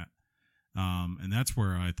like that. And that's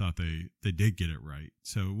where I thought they did get it right.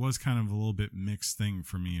 So it was kind of a little bit mixed thing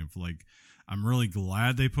for me of like, I'm really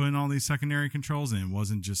glad they put in all these secondary controls and it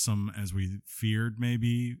wasn't just some, as we feared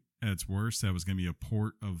maybe at its worst, that was going to be a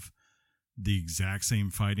port of the exact same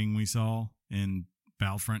fighting we saw in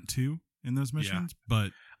Battlefront 2 in those missions.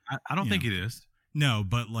 But I don't think it is. No,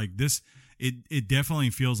 but like this, it definitely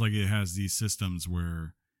feels like it has these systems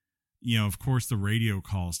where, of course the radio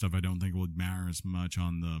call stuff I don't think would matter as much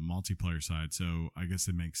on the multiplayer side. So I guess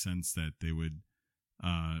it makes sense that they would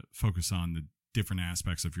focus on the different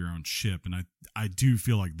aspects of your own ship. And I do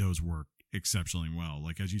feel like those work exceptionally well.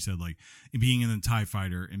 Like, as you said, like being in the TIE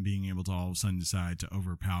fighter and being able to all of a sudden decide to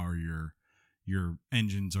overpower your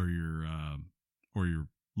engines or your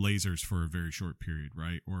lasers for a very short period,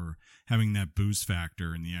 right? Or having that boost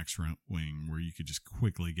factor in the X-Wing where you could just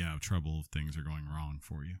quickly get out of trouble if things are going wrong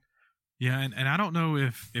for you. Yeah, and I don't know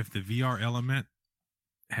if the VR element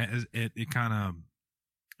has it kind of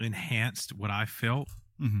enhanced what I felt.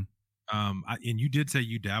 Mm-hmm. And you did say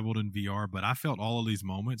you dabbled in VR, but I felt all of these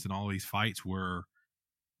moments and all of these fights were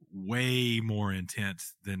way more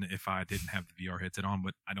intense than if I didn't have the VR headset on.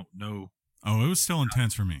 But I don't know. Oh, it was still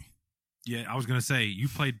intense for me. Yeah, I was gonna say you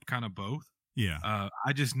played kind of both. Yeah.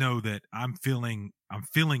 I just know that I'm feeling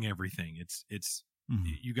everything. It's mm-hmm.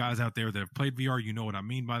 You guys out there that have played VR, you know what I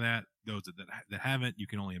mean by that. Those that haven't, you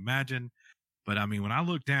can only imagine. But I mean, when I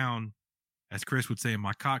look down, as Chris would say, in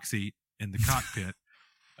my cock seat in the cockpit,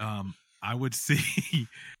 I would see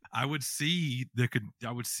I'm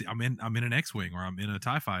in an X-Wing or I'm in a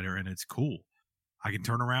TIE fighter, and it's cool. I can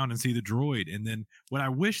turn around and see the droid. And then what I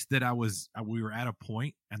wish that we were at a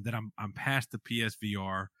point and that I'm past the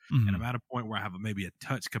PSVR mm-hmm. and I'm at a point where I have maybe a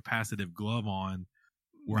touch capacitive glove on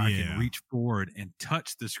where I can reach forward and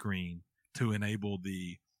touch the screen to enable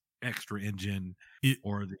the extra engine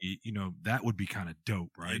or the, that would be kind of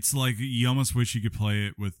dope, right? It's like you almost wish you could play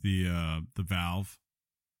it with the Valve.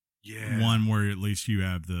 Yeah. One where at least you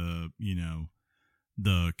have the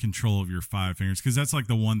control of your 5 fingers, because that's like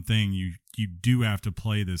the one thing you do have to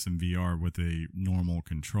play this in VR with a normal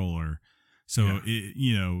controller. So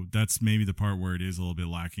that's maybe the part where it is a little bit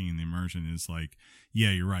lacking in the immersion is like,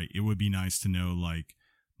 yeah, you're right. It would be nice to know like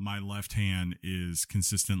my left hand is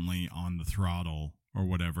consistently on the throttle or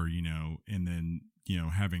whatever, and then,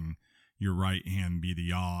 having your right hand be the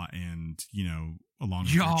yaw and, along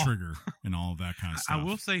with your trigger and all of that kind of stuff. I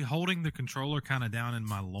will say holding the controller kind of down in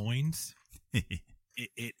my loins,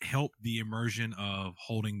 it helped the immersion of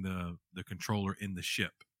holding the controller in the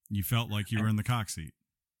ship. You felt like you were in the cock seat.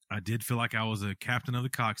 I did feel like I was a captain of the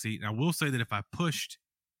cock seat. And I will say that if I pushed,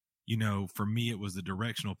 for me, it was the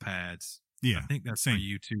directional pads. Yeah. I think that's same. for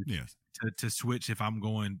you too. Yes. To switch if I'm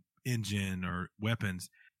going engine or weapons.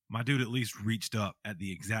 My dude at least reached up at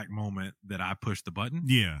the exact moment that I pushed the button.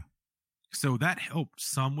 Yeah. So that helped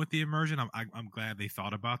some with the immersion. I'm glad they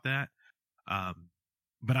thought about that.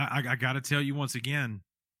 But I got to tell you once again,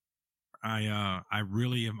 I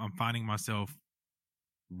really am. I'm finding myself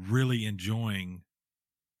really enjoying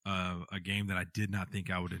a game that I did not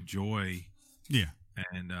think I would enjoy. Yeah,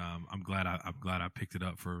 and I'm glad I picked it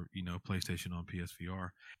up for PlayStation on PSVR.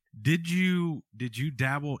 Did you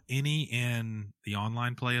dabble any in the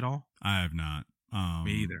online play at all? I have not.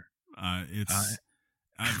 Me either. It's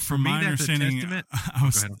from my understanding.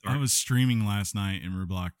 I was streaming last night, and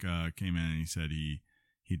Rublock came in and he said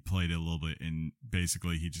he'd played it a little bit, and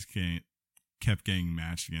basically he just kept getting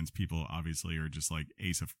matched against people, obviously, or just like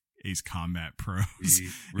Ace Combat pros,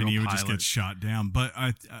 and he would just get shot down. But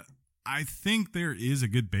I think there is a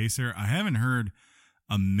good base there. I haven't heard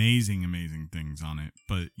amazing things on it,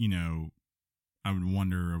 but I would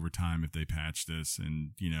wonder over time if they patch this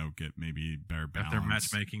and get maybe better balance. If their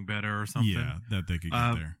matchmaking better or something. Yeah, that they could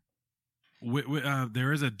get there.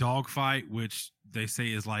 There is a dogfight, which they say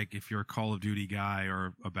is like if you're a Call of Duty guy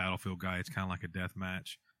or a Battlefield guy, it's kind of like a death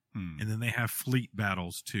match. And then they have fleet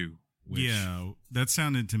battles too. Yeah, that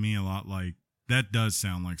sounded to me a lot like that. Does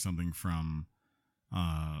sound like something from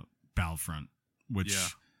Battlefront, which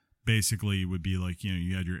basically would be like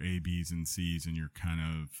you had your A, B's, and C's, and you're kind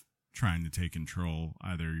of trying to take control.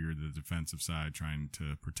 Either you're the defensive side trying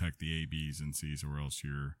to protect the A, B's, and C's, or else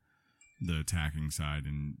you're the attacking side.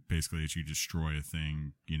 And basically, as you destroy a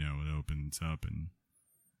thing, you know, it opens up and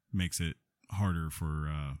makes it harder for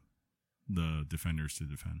the defenders to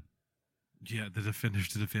defend. Yeah, the defenders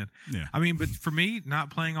to defend. Yeah, I mean, but for me, not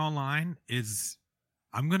playing online is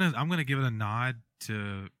I'm gonna give it a nod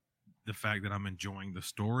to the fact that I'm enjoying the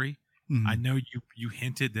story. Mm-hmm. I know you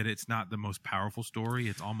hinted that it's not the most powerful story.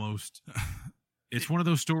 It's almost it's one of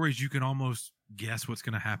those stories you can almost guess what's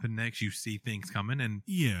going to happen next. You see things coming, and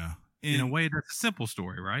yeah, in a way, that's a simple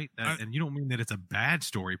story, right? And you don't mean that it's a bad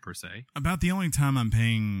story per se. About the only time I'm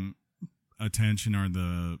paying attention are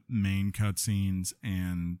the main cutscenes,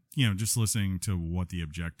 and you know, just listening to what the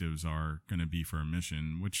objectives are going to be for a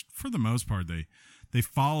mission, which for the most part they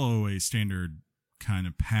follow a standard kind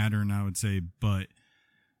of pattern, I would say, but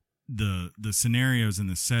the scenarios and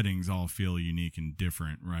the settings all feel unique and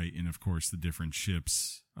different, right? And of course, the different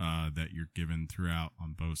ships that you're given throughout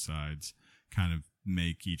on both sides kind of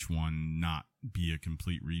make each one not be a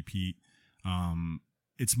complete repeat.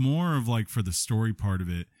 It's more of like for the story part of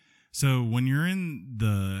it. So when you're in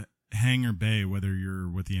the hangar bay, whether you're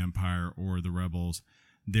with the Empire or the Rebels,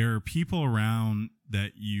 there are people around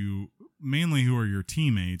that you mainly who are your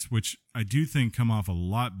teammates, which I do think come off a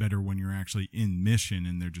lot better when you're actually in mission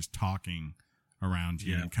and they're just talking around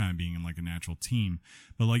you and kind of being in like a natural team.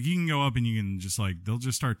 But like you can go up and you can just like, they'll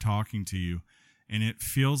just start talking to you. And it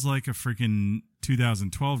feels like a freaking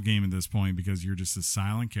 2012 game at this point because you're just a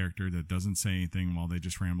silent character that doesn't say anything while they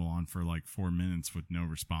just ramble on for like 4 minutes with no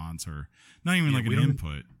response or not even like an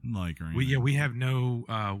input. Like, or anything. We have no,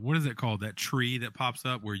 what is it called? That tree that pops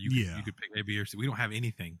up where you could pick A, B, or C. We don't have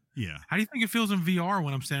anything. Yeah. How do you think it feels in VR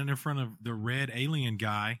when I'm standing in front of the red alien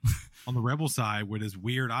guy on the Rebel side with his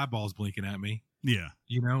weird eyeballs blinking at me? Yeah.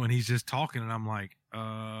 You know, and he's just talking and I'm like,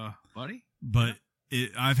 buddy? But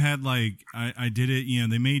I've had like I did it, you know,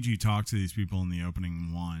 they made you talk to these people in the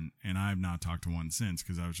opening one, and I've not talked to one since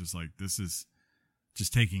because I was just like, this is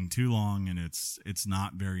just taking too long, and it's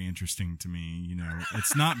not very interesting to me. You know,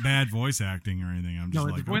 it's not bad voice acting or anything. I'm just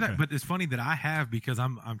okay. But it's funny that I have because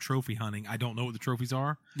I'm trophy hunting. I don't know what the trophies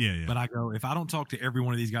are. Yeah. But I go, if I don't talk to every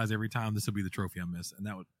one of these guys every time, this will be the trophy I miss, and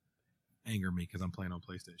that would anger me because I'm playing on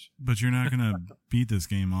PlayStation. But you're not gonna beat this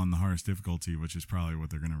game on the hardest difficulty, which is probably what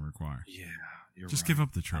they're gonna require. Yeah. Just give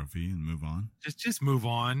up the trophy and move on. Just move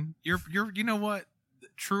on. You're you know what?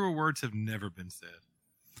 Truer words have never been said.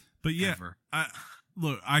 But yeah,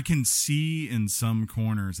 I can see in some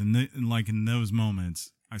corners and like in those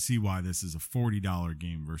moments, I see why this is a $40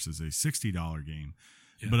 game versus a $60 game.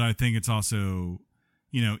 Yeah. But I think it's also,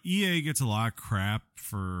 you know, EA gets a lot of crap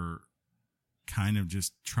for kind of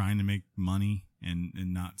just trying to make money and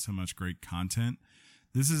not so much great content.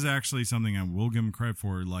 This is actually something I will give them credit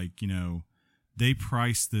for. Like, you know, they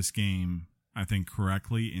priced this game, I think,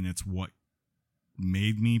 correctly, and it's what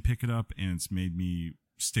made me pick it up, and it's made me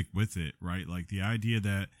stick with it, right? Like the idea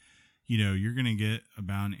that, you know, you're going to get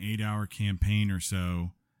about an 8-hour campaign or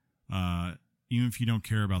so, even if you don't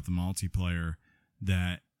care about the multiplayer,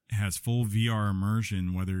 that has full VR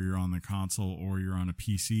immersion, whether you're on the console or you're on a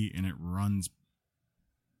PC, and it runs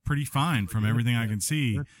pretty fine from everything I can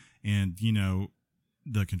see. And, you know,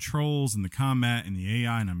 the controls and the combat and the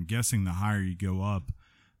AI, and I'm guessing the higher you go up,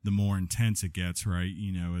 the more intense it gets, right?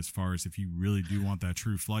 You know, as far as if you really do want that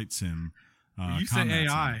true flight sim. You say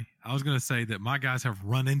AI, sim. I was going to say that my guys have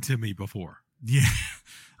run into me before. Yeah,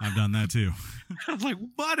 I've done that too. I was like,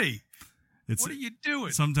 buddy, what are you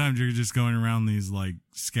doing? Sometimes you're just going around these like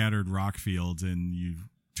scattered rock fields and you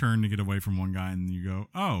turn to get away from one guy and you go,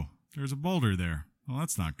 oh, there's a boulder there. Well,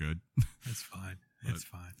 that's not good. That's fine. It's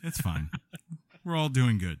fine. It's fine. We're all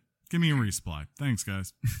doing good. Give me a resupply. Thanks,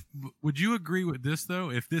 guys. Would you agree with this though?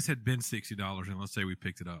 If this had been $60 and let's say we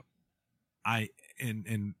picked it up,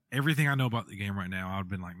 and everything I know about the game right now, I'd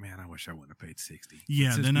been like, man, I wish I wouldn't have paid 60.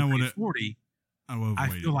 Yeah, then I would have 40. I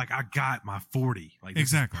feel like I got my 40. Like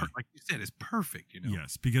exactly, like you said, it's perfect. You know,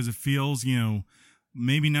 yes, because it feels, you know,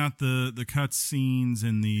 maybe not the cut scenes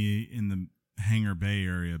in the hangar bay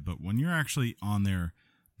area, but when you're actually on there,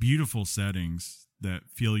 beautiful settings that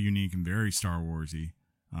feel unique and very Star Warsy.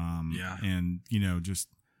 And, you know, just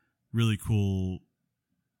really cool,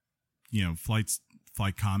 you know, flight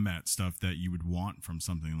combat stuff that you would want from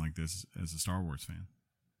something like this as a Star Wars fan.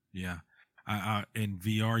 Yeah. In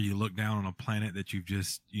VR, you look down on a planet that you've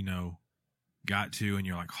just, you know, got to, and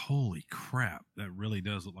you're like, holy crap, that really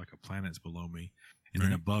does look like a planet's below me. And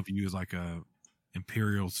then above you is like a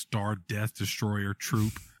Imperial Star Death Destroyer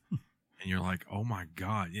troop. And you're like, oh my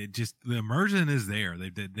God, it just, the immersion is there.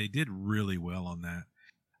 They did really well on that.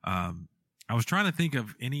 I was trying to think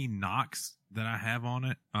of any knocks that I have on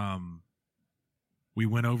it. We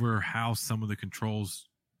went over how some of the controls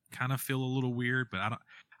kind of feel a little weird, but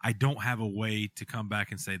I don't have a way to come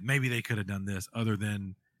back and say maybe they could have done this other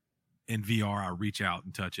than in VR. I reach out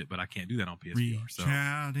and touch it, but I can't do that on PSVR. Reach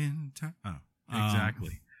out in time. Oh,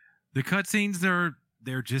 exactly. The cutscenes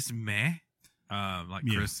they're just meh. Like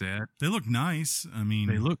Chris said, they look nice. I mean,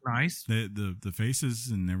 they look nice. The faces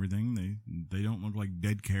and everything, they don't look like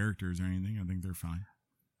dead characters or anything. I think they're fine.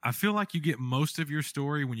 I feel like you get most of your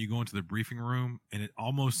story when you go into the briefing room, and it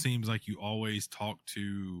almost seems like you always talk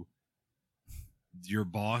to your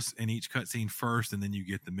boss in each cutscene first, and then you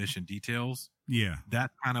get the mission details. Yeah,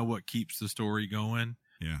 that's kind of what keeps the story going.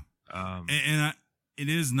 Yeah, it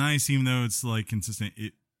is nice, even though it's like consistent.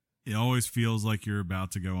 It always feels like you're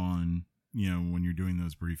about to go on. When you're doing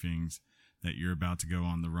those briefings, that you're about to go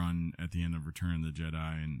on the run at the end of Return of the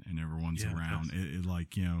Jedi, and everyone's around. It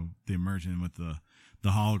like the immersion with the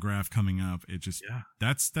holograph coming up. It just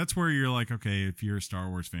that's where you're like, okay, if you're a Star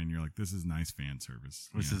Wars fan, you're like, this is nice fan service.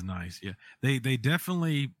 This is nice. Yeah, they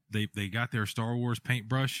definitely they got their Star Wars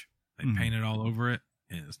paintbrush. They painted all over it,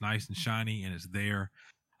 and it's nice and shiny, and it's there.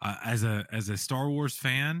 As a Star Wars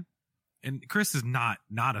fan, and Chris is not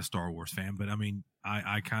a Star Wars fan, but I mean,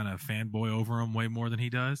 I kind of fanboy over him way more than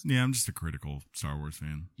he does. Yeah, I'm just a critical Star Wars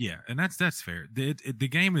fan. Yeah, and that's fair. The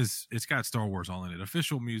game it's got Star Wars all in it.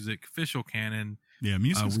 Official music, official canon. Yeah,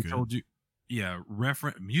 music's we good. Told you. Yeah,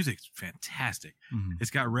 music's fantastic. Mm-hmm.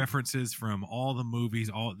 It's got references from all the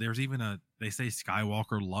movies. There's even they say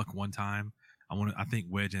Skywalker luck one time. I think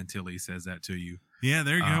Wedge Antilles says that to you. Yeah,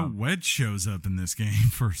 there you go. Wedge shows up in this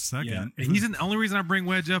game for a second. Yeah, he's the only reason I bring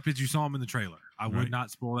Wedge up is you saw him in the trailer. I would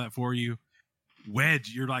not spoil that for you. Wedge,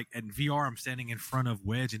 you're like in VR. I'm standing in front of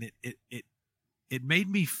Wedge, and it made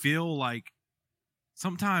me feel like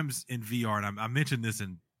sometimes in VR, and I mentioned this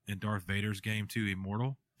in Darth Vader's game too,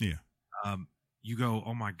 Immortal. Yeah. You go,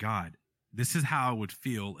 oh my God, this is how I would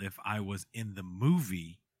feel if I was in the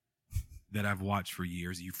movie that I've watched for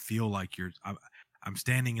years. You feel like I'm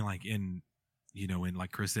standing in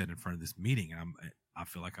like Chris said, in front of this meeting. I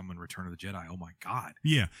feel like I'm in Return of the Jedi. Oh my God.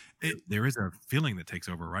 Yeah. There is a feeling that takes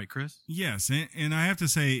over, right, Chris? Yes. And I have to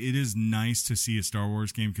say, it is nice to see a Star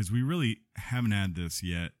Wars game because we really haven't had this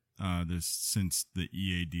yet, since the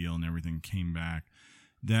EA deal and everything came back.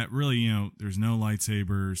 That really, there's no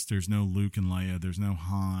lightsabers, there's no Luke and Leia, there's no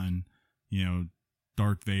Han,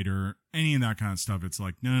 Darth Vader, any of that kind of stuff. It's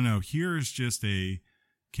like, no. Here's just a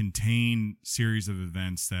contained series of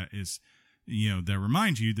events that is, that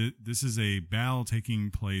remind you that this is a battle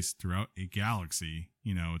taking place throughout a galaxy.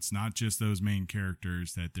 It's not just those main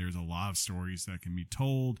characters, that there's a lot of stories that can be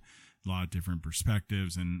told, a lot of different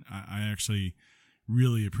perspectives. And I actually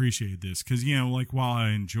really appreciate this because, like while I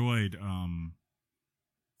enjoyed, Fallen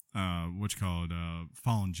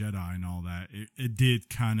Jedi and all that, it did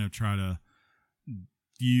kind of try to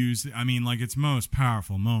use, its most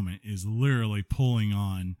powerful moment is literally pulling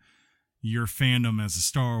on your fandom as a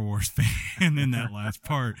Star Wars fan in that last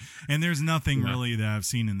part. And there's nothing really that I've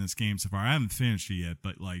seen in this game so far. I haven't finished it yet,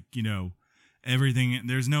 but everything,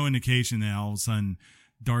 there's no indication that all of a sudden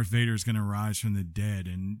Darth Vader's going to rise from the dead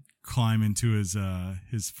and climb into his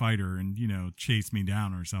fighter and, chase me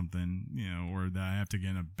down or something, or that I have to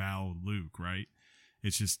get in a battle with Luke, right?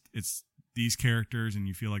 It's these characters, and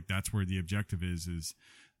you feel like that's where the objective is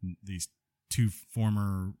these two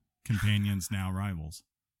former companions, now rivals.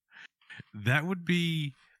 That would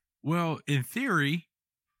be, well, in theory,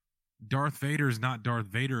 Darth Vader is not Darth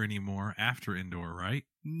Vader anymore after Endor, right?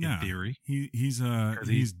 No, in theory, he's dead.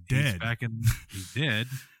 He's dead.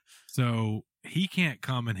 So he can't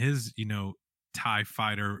come in his, TIE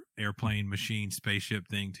fighter, airplane, machine, spaceship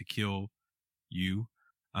thing to kill you.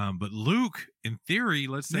 But Luke, in theory,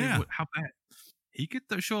 let's say, how bad? He could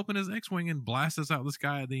show up in his X-Wing and blast us out of the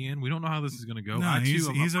sky at the end. We don't know how this is going to go. No, he's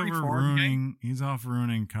off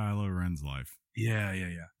ruining Kylo Ren's life. Yeah.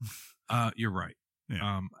 You're right.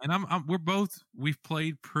 Yeah. And we've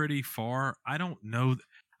played pretty far. I don't know.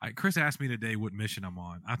 Chris asked me today what mission I'm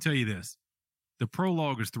on. I'll tell you this. The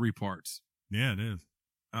prologue is 3 parts. Yeah, it is.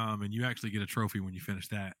 And you actually get a trophy when you finish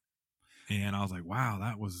that. And I was like, wow,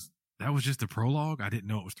 that was just the prologue. I didn't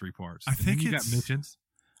know it was 3 parts. I think you got missions.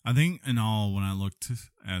 I think in all, when I looked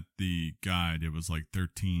at the guide, it was like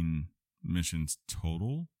 13 missions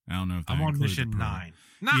total. I don't know if I'm on mission 9.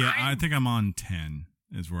 Yeah, I think I'm on 10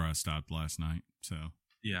 is where I stopped last night. So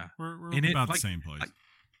yeah, we're about the same place.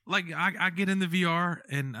 I get in the VR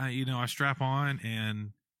and I strap on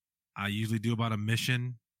and I usually do about a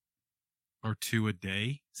mission or 2 a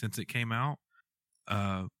day since it came out.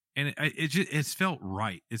 And it's felt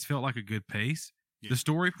right. It's felt like a good pace. Yeah. The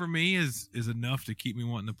story for me is enough to keep me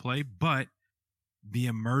wanting to play, but the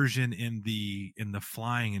immersion in the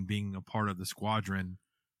flying and being a part of the squadron,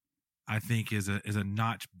 I think is a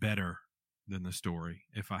notch better than the story.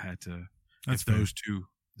 If I had to, that's fair. Those two.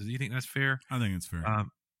 Do you think that's fair? I think it's fair.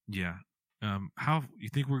 Yeah. How you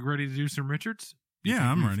think we're ready to do some Richards?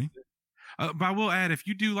 Yeah, I'm ready. But I will add, if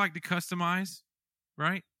you do like to customize,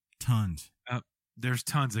 right? Tons. There's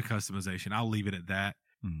tons of customization. I'll leave it at that.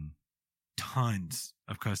 Tons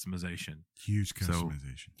of customization. Huge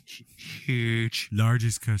customization. So, huge.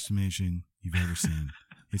 Largest customization you've ever seen.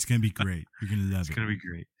 It's going to be great. You're going to love it. It's going to be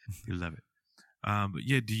great. You'll love it. But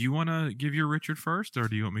yeah, do you want to give your Richard first, or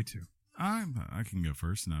do you want me to? I can go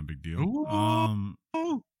first. Not a big deal.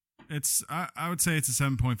 Ooh. It's I would say it's a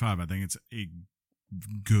 7.5. I think it's a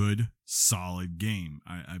good, solid game.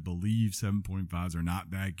 I believe 7.5s are not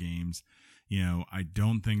bad games. You know, I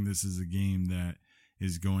don't think this is a game that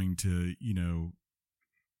is going to, you know,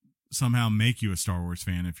 somehow make you a Star Wars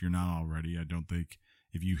fan if you're not already. I don't think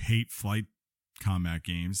if you hate flight combat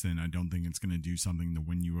games, then I don't think it's going to do something to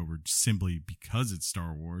win you over simply because it's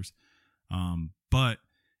Star Wars. But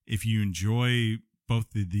if you enjoy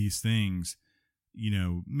both of these things, you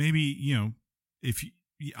know, maybe, you know,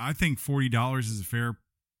 I think $40 is a fair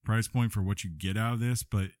price point for what you get out of this,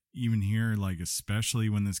 but even here, like, especially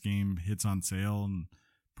when this game hits on sale in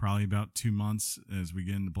probably about 2 months as we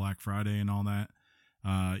get into Black Friday and all that,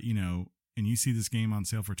 you know, and you see this game on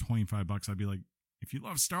sale for $25, I'd be like, if you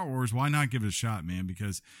love Star Wars, why not give it a shot, man?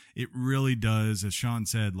 Because it really does, as Sean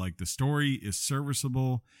said, like, the story is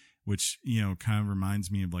serviceable, which, you know, kind of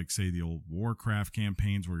reminds me of, like, say, the old Warcraft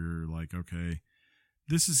campaigns where you're like, okay,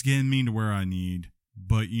 this is getting me to where I need,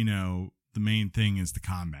 but, you know, the main thing is the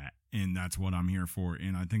combat, and that's what I'm here for.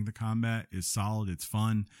 And I think the combat is solid. It's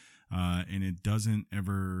fun, and it doesn't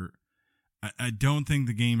ever... I don't think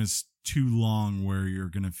the game is too long where you're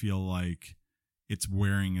going to feel like it's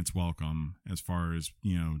wearing its welcome as far as,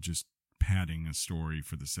 you know, just padding a story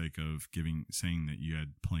for the sake of saying that you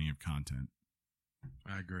had plenty of content.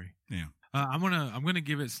 I agree. Yeah. I'm gonna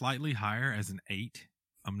give it slightly higher as an 8.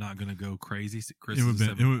 I'm not gonna go crazy. Chris, it would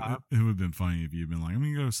have been funny if you'd been like, I'm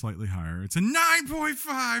gonna go slightly higher. It's a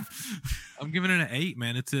 9.5. I'm giving it an 8,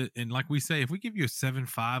 man. And like we say, if we give you a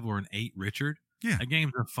 7.5 or an 8, Richard, yeah, a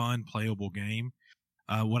game's a fun, playable game.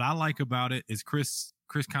 What I like about it is Chris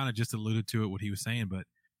kind of just alluded to it, what he was saying, but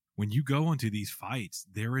when you go into these fights,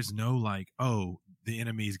 there is no like, oh, the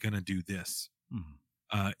enemy is gonna do this. Mm-hmm.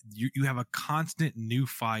 You have a constant new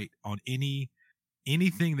fight on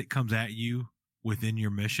anything that comes at you within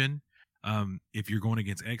your mission. If you're going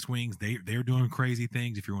against X-Wings, they're doing crazy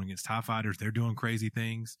things. If you're going against TIE fighters, they're doing crazy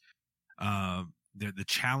things. The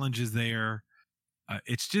challenges there.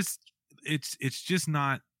 It's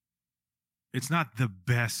not the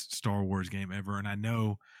best Star Wars game ever. And I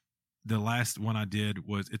know the last one I did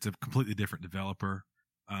it's a completely different developer.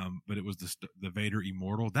 But it was the Vader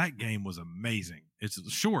Immortal. That game was amazing. It's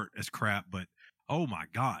short as crap, but oh my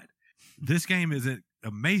God, this game isn't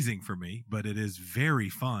amazing for me, but it is very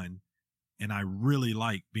fun. And I really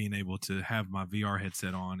like being able to have my VR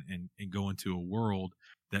headset on and go into a world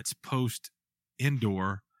that's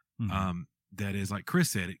post-indoor. Mm-hmm. That is, like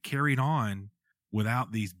Chris said, it carried on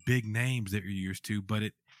without these big names that you're used to, but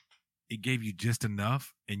it gave you just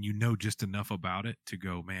enough, and you know just enough about it to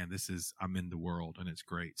go, man, I'm in the world, and it's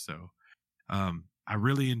great. So I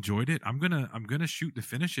really enjoyed it. I'm gonna shoot to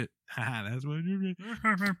finish it. That's what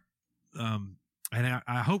you're and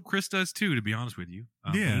I hope Chris does too, to be honest with you.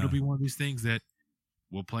 Yeah. It'll be one of these things that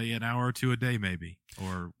we'll play an hour or two a day, maybe,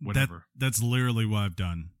 or whatever. That's literally what I've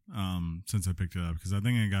done since I picked it up, because I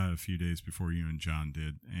think I got it a few days before you and John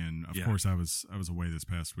did, and of course I was away this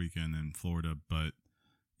past weekend in Florida, but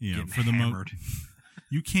you know, for the most,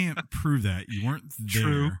 you can't prove that you weren't there.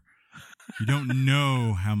 True. You don't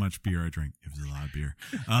know how much beer I drank. It was a lot of beer,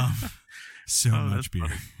 much beer.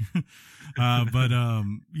 But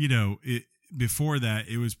you know, before that,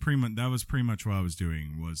 it was pretty much what I was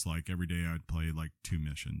doing. Was like every day I'd play like 2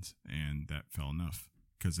 missions, and that felt enough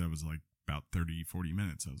because that was like about 30-40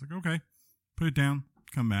 minutes. I was like, okay, put it down,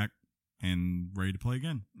 come back, and ready to play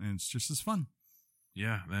again, and it's just as fun.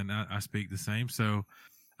 Yeah, and I speak the same. So,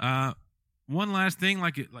 one last thing,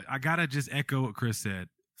 like I gotta just echo what Chris said.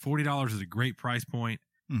 $40 is a great price point.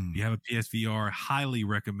 If you have a PSVR, highly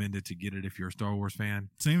recommended to get it if you're a Star Wars fan.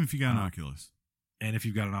 Same if you got an Oculus. And if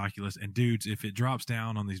you've got an Oculus. And dudes, if it drops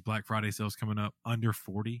down on these Black Friday sales coming up under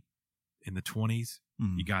 40 in the 20s,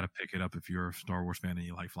 you got to pick it up if you're a Star Wars fan and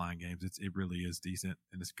you like flying games. It really is decent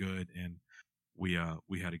and it's good. And we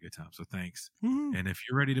had a good time. So thanks. Mm-hmm. And if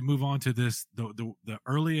you're ready to move on to this, the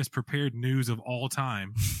earliest prepared news of all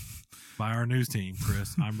time, by our news team,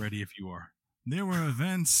 Chris. I'm ready if you are. There were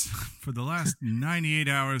events for the last 98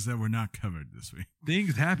 hours that were not covered this week.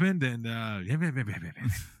 Things happened, and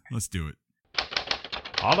let's do it.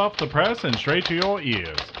 Hot off the press and straight to your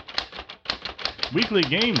ears. Weekly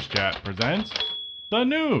Games Chat presents the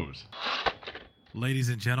news. Ladies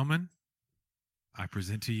and gentlemen, I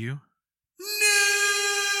present to you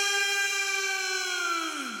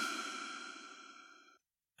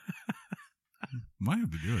Might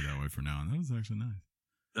have to do it that way for now. That was actually nice.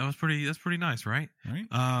 That's pretty nice, right? Right.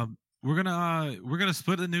 We're gonna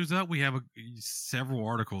split the news up. We have several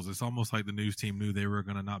articles. It's almost like the news team knew they were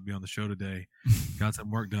gonna not be on the show today. Got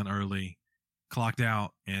some work done early, clocked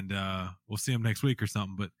out, and we'll see them next week or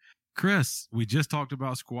something. But Chris, we just talked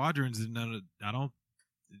about Squadrons, and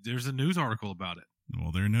there's a news article about it.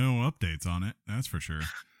 Well, there are no updates on it. That's for sure.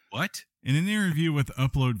 What? In an interview with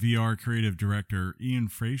Upload VR creative director Ian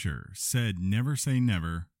Fraser said, "Never say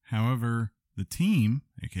never." However, the team,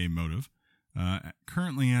 aka Motive,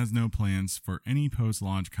 currently has no plans for any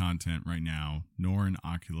post-launch content right now, nor an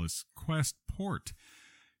Oculus Quest port.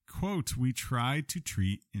 Quote, "We tried to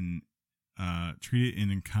treat it in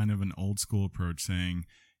a kind of an old school approach, saying,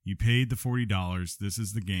 you paid the $40, this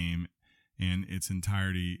is the game, and its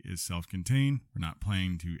entirety is self-contained. We're not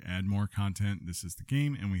planning to add more content. This is the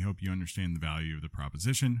game, and we hope you understand the value of the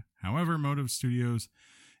proposition." However, Motive Studios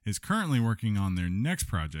is currently working on their next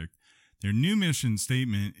project. Their new mission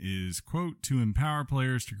statement is, quote, "to empower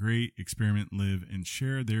players to create, experiment, live, and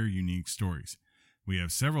share their unique stories. We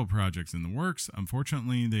have several projects in the works.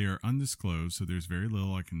 Unfortunately, they are undisclosed, so there's very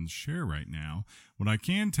little I can share right now. What I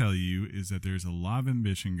can tell you is that there's a lot of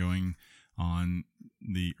ambition going on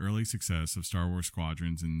the early success of Star Wars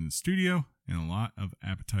Squadrons in the studio, and a lot of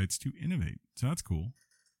appetites to innovate." So that's cool.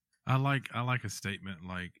 I like a statement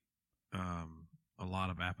like a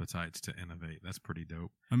lot of appetites to innovate. That's pretty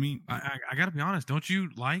dope. I mean, I got to be honest. Don't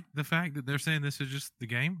you like the fact that they're saying this is just the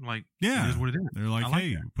game? Like, yeah, it is what it is. They're like,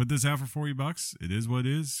 hey, put this out for $40. It is what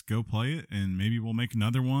it is. Go play it, and maybe we'll make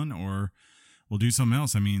another one, or we'll do something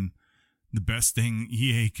else. I mean, the best thing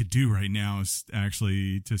EA could do right now is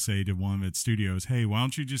actually to say to one of its studios, "Hey, why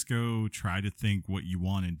don't you just go try to think what you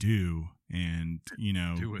want to do and,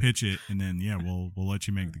 pitch it, and then we'll let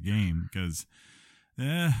you make the game," because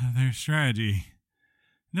their strategy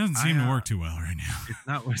doesn't seem to work too well right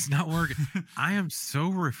now. It's not working. I am so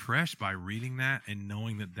refreshed by reading that and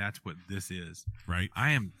knowing that that's what this is. Right.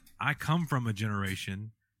 I come from a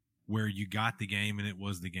generation where you got the game and it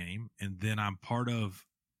was the game, and then I'm part of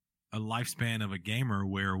a lifespan of a gamer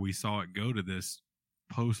where we saw it go to this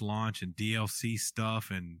post-launch and DLC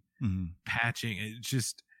stuff and patching. It's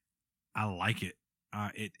just, I like it.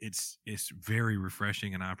 It's very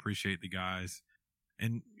refreshing, and I appreciate the guys.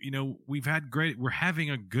 And we're having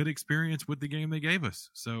a good experience with the game they gave us.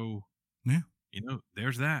 So yeah,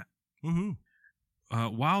 there's that. Woohoo!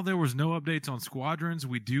 While there was no updates on Squadrons,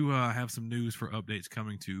 we do have some news for updates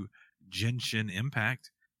coming to Genshin Impact.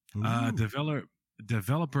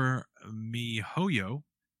 Developer MiHoYo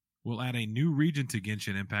will add a new region to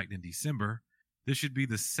Genshin Impact in December. This should be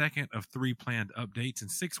the second of 3 planned updates. In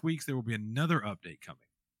 6 weeks, there will be another update coming.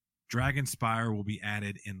 Dragonspire will be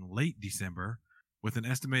added in late December with an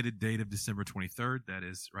estimated date of December 23rd. That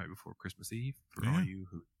is right before Christmas Eve for all you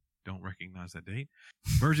who don't recognize that date.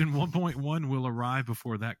 Version 1.1 will arrive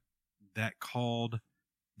before that's called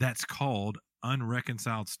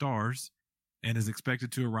Unreconciled Stars, and is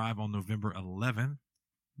expected to arrive on November 11th.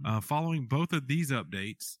 Following both of these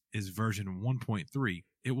updates is version 1.3.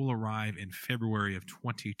 It will arrive in February of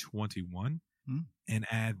 2021 and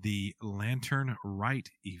add the Lantern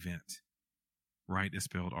Rite event. Rite is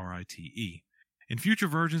spelled R-I-T-E. In future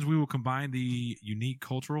versions, we will combine the unique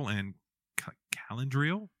cultural and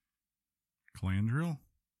calandrial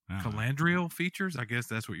features. I guess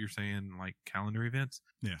that's what you're saying, like calendar events.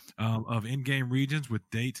 Yeah. Of in-game regions with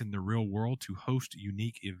dates in the real world to host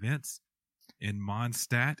unique events in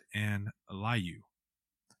Mondstadt and Liyue.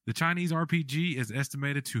 The Chinese RPG is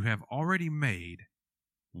estimated to have already made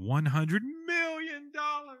 $100 million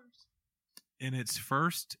in its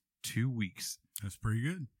first 2 weeks. That's pretty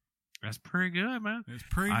good. That's pretty good, man. It's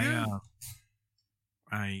pretty good.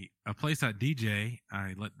 A place at DJ,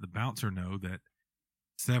 I let the bouncer know that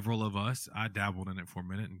several of us, I dabbled in it for a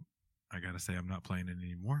minute, and I got to say I'm not playing it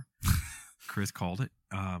anymore. Chris called it.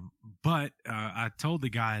 But I told the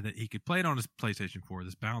guy that he could play it on his PlayStation 4,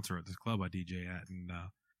 this bouncer at this club I DJ at, and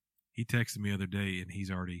he texted me the other day, and he's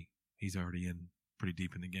already in pretty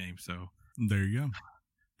deep in the game. So there you go.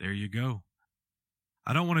 There you go.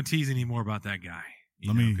 I don't want to tease any more about that guy,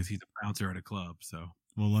 because he's a bouncer at a club. So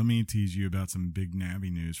let me tease you about some big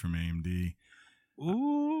Navi news from AMD.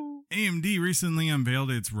 Ooh. AMD recently unveiled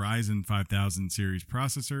its Ryzen 5000 series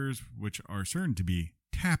processors, which are certain to be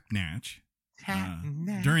top-notch.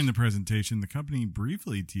 During the presentation, the company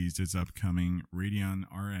briefly teased its upcoming Radeon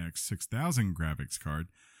RX 6000 graphics card.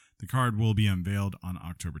 The card will be unveiled on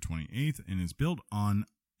October 28th and is built on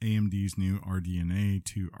AMD's new RDNA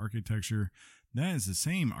 2 architecture. That is the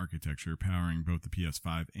same architecture powering both the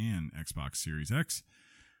PS5 and Xbox Series X.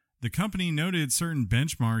 The company noted certain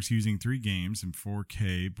benchmarks using 3 games in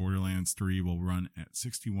 4K. Borderlands 3 will run at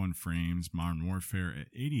 61 frames, Modern Warfare at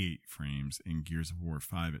 88 frames, and Gears of War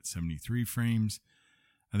 5 at 73 frames.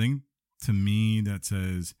 I think, to me, that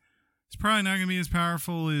says it's probably not going to be as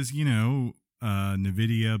powerful as, NVIDIA,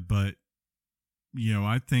 but,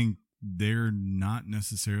 I think they're not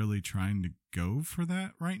necessarily trying to go for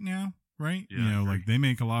that right now, right? Yeah, like they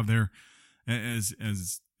make a lot of their, as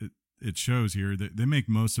it shows here that they make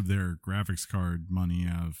most of their graphics card money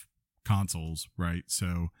out of consoles, right?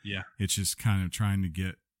 So yeah, it's just kind of trying to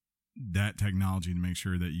get that technology to make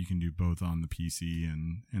sure that you can do both on the PC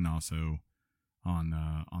and also on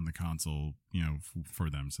the console, for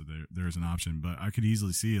them. So there's an option, but I could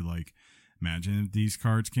easily see it. Like, imagine if these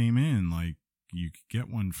cards came in, like you could get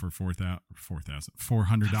one for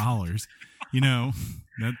 $400.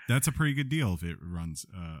 That's a pretty good deal if it runs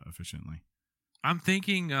efficiently. I'm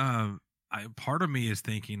thinking. Part of me is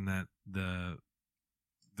thinking that the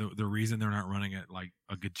reason they're not running at like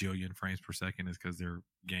a gajillion frames per second is because their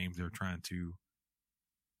games that are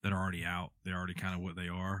already out. They're already kind of what they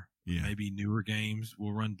are. Yeah. Maybe newer games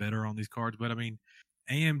will run better on these cards, but I mean,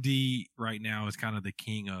 AMD right now is kind of the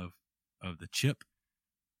king of the chip.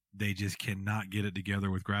 They just cannot get it together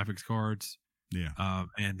with graphics cards. Yeah.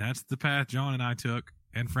 And that's the path John and I took,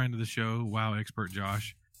 and friend of the show, WoW expert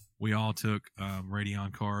Josh. We all took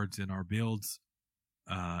Radeon cards in our builds,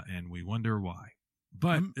 and we wonder why.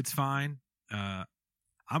 But it's fine.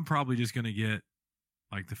 I'm probably just going to get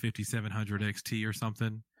like the 5700 XT or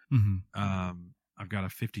something. Mm-hmm. I've got a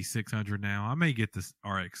 5600 now. I may get this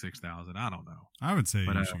RX 6000. I don't know. I would say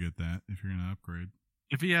you should get that if you're going to upgrade.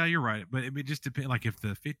 You're right. But it just depends. Like if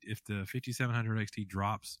the 5700 XT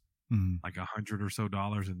drops like $100 or so,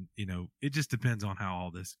 and it just depends on how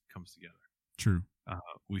all this comes together. True.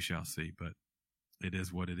 We shall see, but it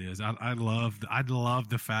is what it is. I love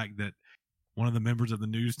the fact that one of the members of the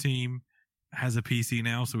news team has a PC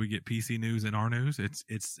now, so we get PC news in our news.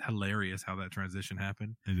 It's hilarious how that transition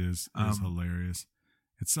happened. It is. It's hilarious.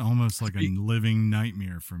 It's almost like a living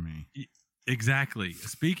nightmare for me. Exactly.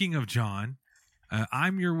 Speaking of John,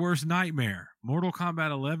 I'm your worst nightmare. Mortal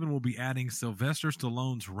Kombat 11 will be adding Sylvester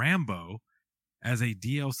Stallone's Rambo as a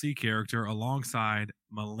DLC character alongside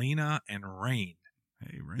Melina and Rain.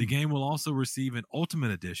 Hey, Rain. The game will also receive an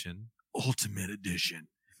Ultimate Edition,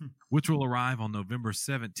 which will arrive on November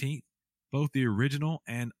 17th. Both the original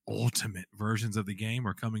and Ultimate versions of the game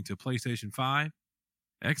are coming to PlayStation 5,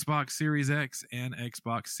 Xbox Series X, and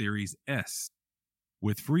Xbox Series S,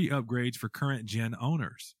 with free upgrades for current gen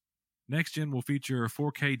owners. Next gen will feature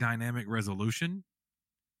 4K dynamic resolution,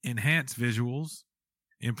 enhanced visuals,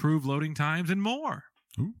 improved loading times, and more.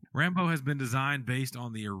 Ooh. Rambo has been designed based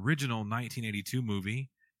on the original 1982 movie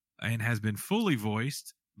and has been fully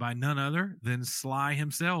voiced by none other than Sly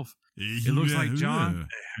himself. It looks like John.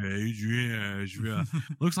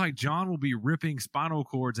 Looks like John will be ripping spinal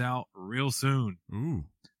cords out real soon. Ooh,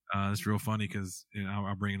 that's real funny because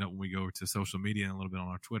I'll bring it up when we go to social media and a little bit on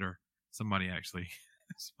our Twitter. Somebody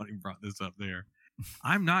brought this up there.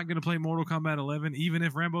 I'm not going to play Mortal Kombat 11, even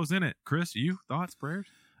if Rambo's in it. Chris, you thoughts, prayers?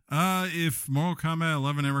 If Mortal Kombat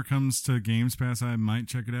 11 ever comes to Games Pass, I might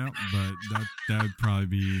check it out, but that'd probably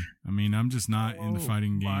be. I mean, I'm just not into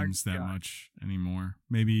fighting games that much anymore.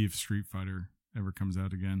 Maybe if Street Fighter ever comes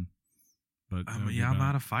out again, but I'm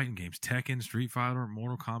out of fighting games. Tekken, Street Fighter,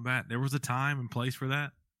 Mortal Kombat. There was a time and place for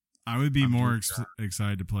that. I would be more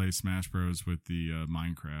excited to play Smash Bros with the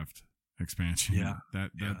Minecraft expansion. Yeah,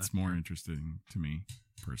 that's more interesting to me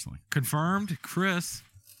personally. Confirmed. Chris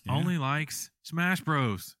only likes Smash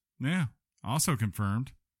Bros. Yeah. Also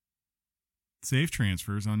confirmed. Safe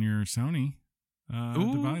transfers on your Sony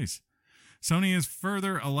device. Sony has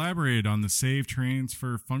further elaborated on the save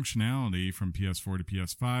transfer functionality from PS4 to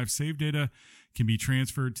PS5. Save data can be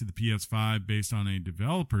transferred to the PS5 based on a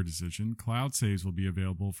developer decision. Cloud saves will be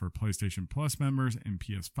available for PlayStation Plus members, and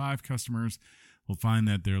PS5 customers will find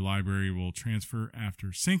that their library will transfer after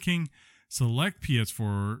syncing. Select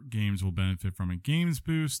PS4 games will benefit from a games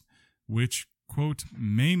boost, which, quote,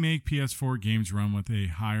 may make PS4 games run with a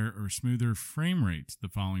higher or smoother frame rate. The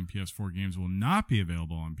following PS4 games will not be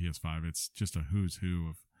available on PS5. It's just a who's who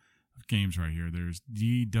of games right here. There's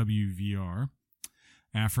DWVR,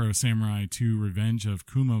 Afro Samurai 2 Revenge of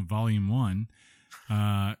Kuma Volume 1,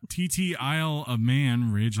 TT Isle of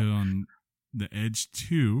Man Ridge on the Edge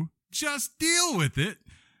 2, Just Deal With It.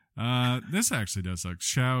 This actually does suck.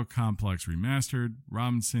 Shao Complex Remastered,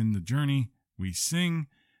 Robinson The Journey, We Sing.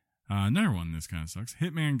 Another one this kind of sucks.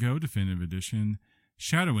 Hitman Go Definitive Edition,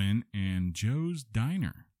 Shadowin, and Joe's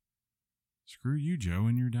Diner. Screw you, Joe,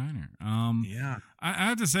 and your diner. Yeah. I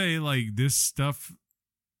have to say, like, this stuff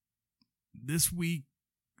this week,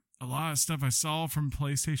 a lot of stuff I saw from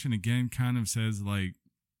PlayStation again kind of says, like,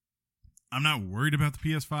 I'm not worried about the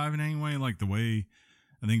PS5 in any way, like the way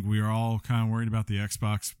I think we are all kind of worried about the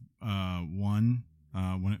Xbox One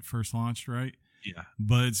when it first launched, right? Yeah.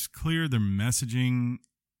 But it's clear their messaging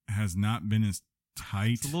has not been as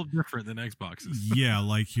tight. It's a little different than Xbox's. Yeah,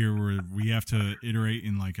 like here where we have to iterate,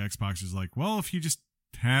 in like Xbox is like, well, if you just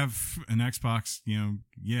have an Xbox,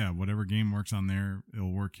 whatever game works on there,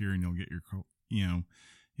 it'll work here and you'll get your,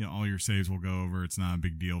 all your saves will go over. It's not a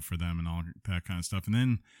big deal for them and all that kind of stuff. And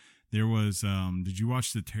then there was, did you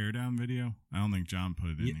watch the teardown video? I don't think John put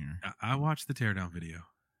it in here. I watched the teardown video.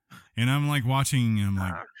 And I'm like watching and I'm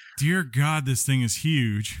like, dear God, this thing is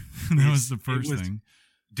huge. That was the first thing.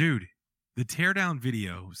 Dude, the teardown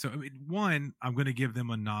video. So, one, I'm going to give them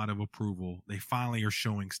a nod of approval. They finally are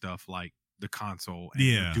showing stuff like the console and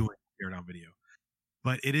they're doing a teardown video.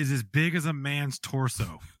 But it is as big as a man's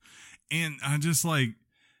torso. And I just like,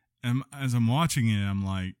 as I'm watching it, I'm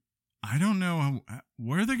like, I don't know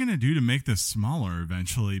what are they going to do to make this smaller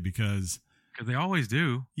eventually, because they always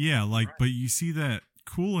do. Yeah, like, right. But you see that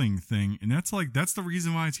cooling thing, and that's the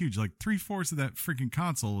reason why it's huge. Like 3/4 of that freaking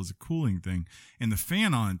console is a cooling thing, and the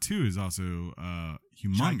fan on it too is also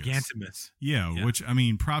humongous, gigantimous. Yeah, which I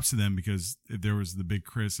mean, props to them, because there was the big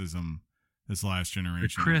criticism this last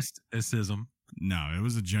generation. The criticism. No, it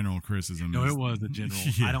was a general criticism. No, it was a general.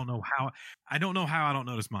 Yeah. I don't know how I don't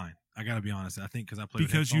notice mine. I got to be honest. I think because I played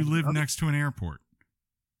because you live next to an airport.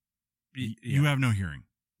 You have no hearing.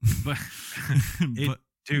 But,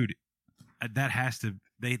 dude, that has to.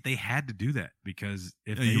 They had to do that, because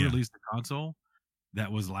if they released the console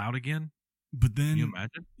that was loud again. But then can you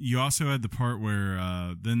imagine? You also had the part where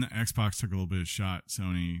then the Xbox took a little bit of shot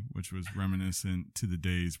Sony, which was reminiscent to the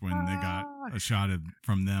days when they got a shot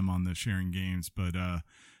from them on the sharing games. But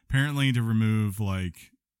apparently to remove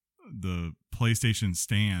like the PlayStation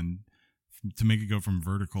stand to make it go from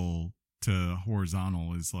vertical to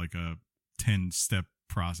horizontal is like a 10-step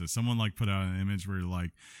process. Someone like put out an image where you're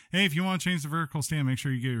like, hey, if you want to change the vertical stand, make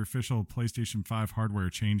sure you get your official PlayStation 5 hardware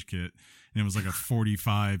change kit. And it was like a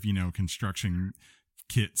 45, construction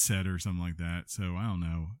kit set or something like that. So I don't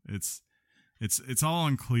know. It's all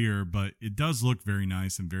unclear, but it does look very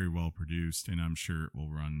nice and very well produced, and I'm sure it will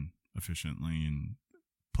run efficiently, and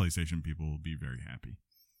PlayStation people will be very happy.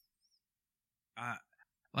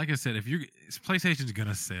 Like I said, if PlayStation's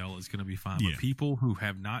gonna sell, it's gonna be fine. Yeah. But people who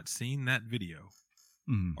have not seen that video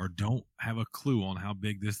or don't have a clue on how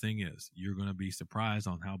big this thing is, you're gonna be surprised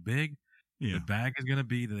on how big the bag is gonna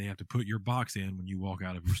be that they have to put your box in when you walk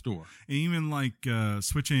out of your store. And even like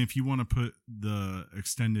switching, if you want to put the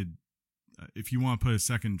extended, if you want to put a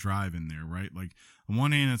second drive in there, right? Like on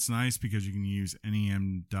one hand, it's nice because you can use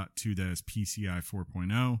NEM.2 that is PCI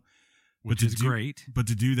 4.0, which is great. But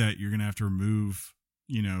to do that, you're gonna have to remove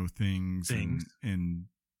things. And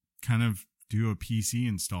kind of do a PC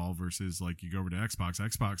install versus like you go over to Xbox.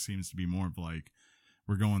 Xbox seems to be more of like,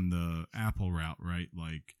 we're going the Apple route, right?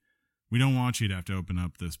 Like, we don't want you to have to open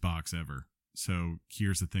up this box ever. So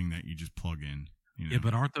here's the thing that you just plug in. Yeah,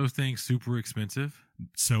 but aren't those things super expensive?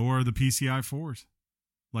 So are the PCI 4s.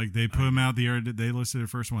 Like they put them out they listed the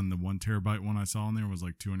first one. The 1 terabyte one I saw in there was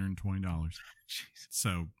like $220. Jeez.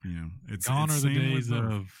 So, it's gone are the days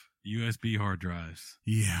of USB hard drives.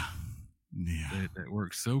 Yeah. That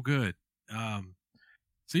works so good.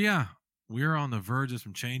 So yeah, we're on the verge of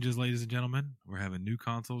some changes, ladies and gentlemen. We're having new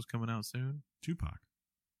consoles coming out soon. Tupac.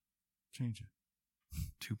 Change it.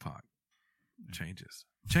 Tupac. Changes.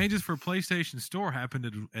 Changes for PlayStation Store happened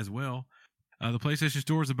as well. The PlayStation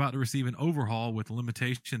Store is about to receive an overhaul with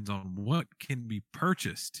limitations on what can be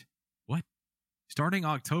purchased. What? Starting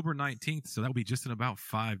October 19th, so that will be just in about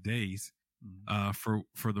 5 days.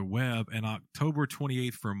 For the web, and October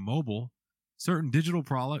 28th for mobile. Certain digital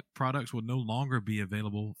products will no longer be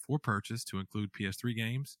available for purchase, to include PS3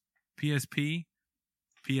 games, PSP,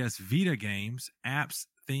 PS Vita games, apps,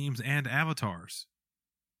 themes, and avatars.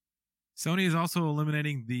 Sony is also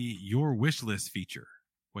eliminating the Your Wish List feature.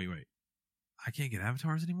 Wait. I can't get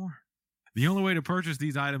avatars anymore? The only way to purchase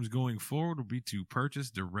these items going forward will be to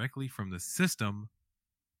purchase directly from the system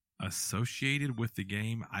associated with the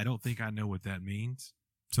game. I don't think I know what that means.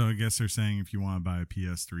 So I guess they're saying if you want to buy a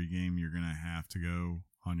PS3 game, you're going to have to go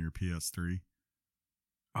on your PS3.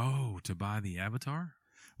 Oh, to buy the Avatar?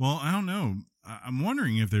 Well, I don't know. I'm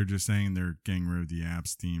wondering if they're just saying they're getting rid of the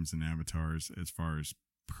apps, themes, and avatars as far as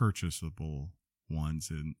purchasable ones,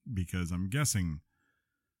 and because I'm guessing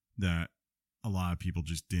that a lot of people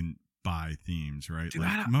just didn't buy themes, right? Dude,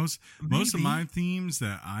 like most of my themes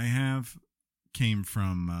that I have came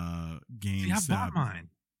from games. See, I bought mine.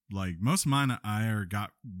 Like most of mine I either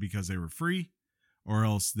got because they were free or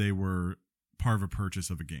else they were part of a purchase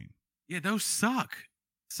of a game. Yeah, those suck.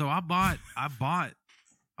 So I bought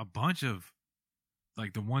a bunch of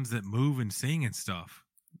like the ones that move and sing and stuff.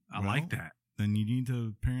 I like that. Then you need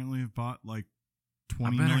to apparently have bought like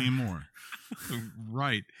 20 million more.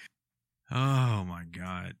 Right. Oh my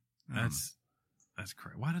God. That's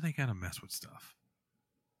crazy. Why do they gotta mess with stuff?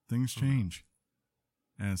 Things change.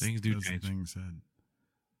 Things do change. The thing said.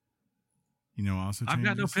 You know, also changes. I've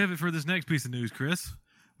got no pivot for this next piece of news, Chris.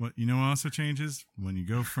 What you know also changes when you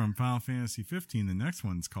go from Final Fantasy 15. The next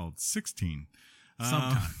one's called 16.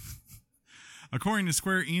 Sometime. According to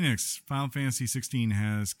Square Enix, Final Fantasy 16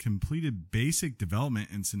 has completed basic development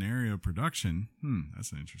and scenario production.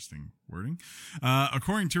 That's an interesting wording.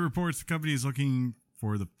 According to reports, the company is looking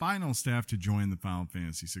for the final staff to join the Final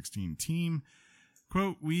Fantasy 16 team.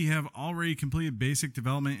 Quote, we have already completed basic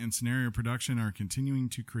development and scenario production, are continuing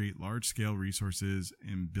to create large-scale resources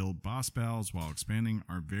and build boss battles while expanding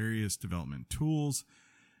our various development tools.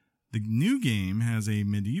 The new game has a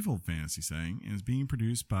medieval fantasy setting and is being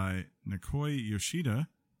produced by Nikoi Yoshida,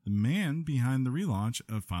 the man behind the relaunch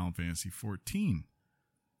of Final Fantasy XIV.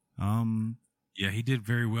 Yeah, he did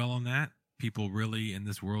very well on that. People really in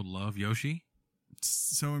this world love Yoshi.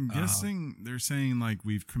 So I'm guessing they're saying like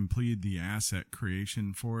we've completed the asset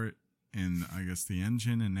creation for it and I guess the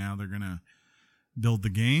engine, and now they're going to build the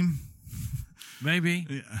game. Maybe.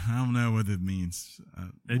 I don't know what it means.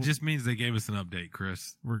 It just means they gave us an update,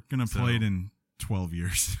 Chris. We're going to play it in 12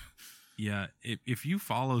 years. Yeah. If you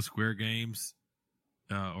follow Square Games,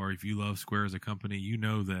 or if you love Square as a company, you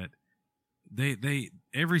know that they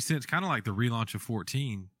ever since kind of like the relaunch of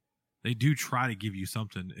 14, they do try to give you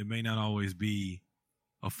something. It may not always be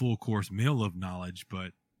a full course meal of knowledge,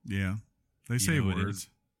 but yeah, they say words.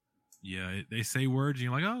 Yeah, they say words, and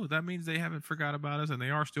you're like, oh, that means they haven't forgot about us, and they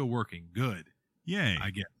are still working. Good. Yay. I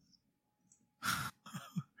guess.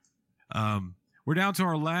 We're down to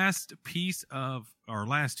our last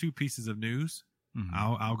two pieces of news. Mm-hmm.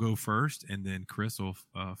 I'll go first, and then Chris will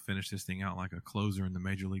finish this thing out like a closer in the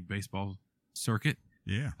Major League Baseball circuit.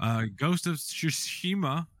 Yeah. Ghost of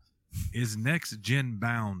Tsushima is next gen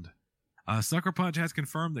bound. Sucker Punch has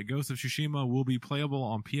confirmed that Ghost of Tsushima will be playable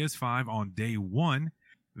on PS5 on day one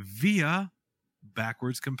via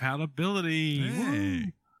backwards compatibility.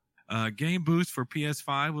 Hey. Game Boost for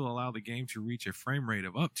PS5 will allow the game to reach a frame rate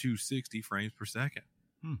of up to 60 frames per second.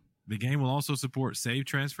 The game will also support save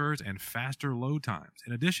transfers and faster load times.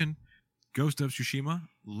 In addition, Ghost of Tsushima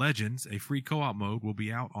Legends, a free co-op mode, will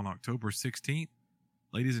be out on October 16th.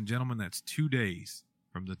 Ladies and gentlemen, that's 2 days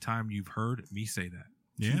from the time you've heard me say that.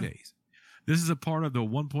 2 days. This is a part of the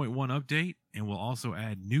 1.1 update and will also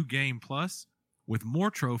add New Game Plus with more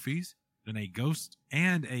trophies than a Ghost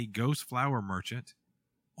Flower Merchant,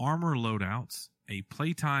 armor loadouts, a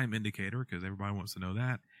playtime indicator, because everybody wants to know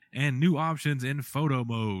that, and new options in photo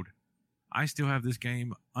mode. I still have this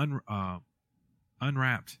game unwrapped.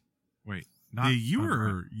 Wait, not you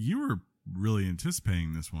were really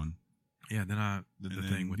anticipating this one. Yeah, then the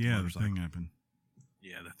thing with the motorcycle. The thing happened.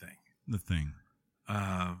 Yeah, the thing.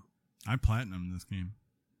 I platinumed this game.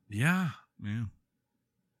 Yeah.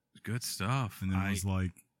 Good stuff. And then it was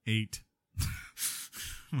like 8.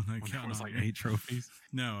 When I counted, it was like 8 trophies.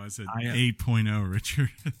 No, I said 8.0, Richard.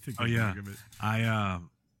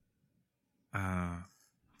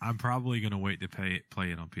 I'm probably gonna wait to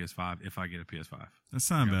play it on PS5 if I get a PS5. That's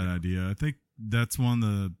not a bad idea. I think that's one of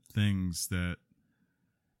the things that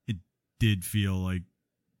it did feel like,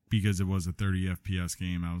 because it was a 30 FPS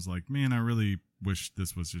game. I was like, man, I really wish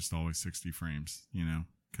this was just always 60 frames,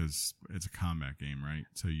 because it's a combat game, right?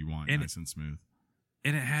 So you want nice and smooth.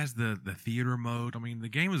 And it has the theater mode. I mean, the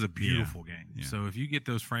game is a beautiful game. Yeah. So if you get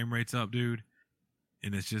those frame rates up, dude,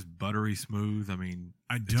 and it's just buttery smooth, I mean,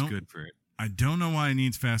 it's good for it. I don't know why it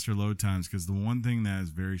needs faster load times, because the one thing that is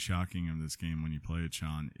very shocking of this game when you play it,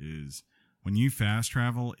 Sean, is when you fast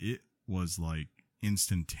travel, it was like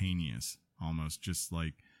instantaneous, almost. Just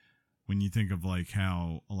like when you think of like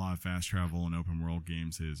how a lot of fast travel in open world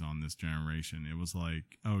games is on this generation, it was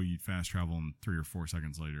like, oh, you fast travel and 3 or 4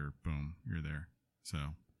 seconds later, boom, you're there. So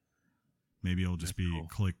maybe it'll just be cool.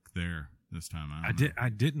 Click there this time. I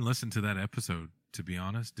didn't listen to that episode to be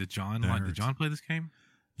honest. Did John play this game?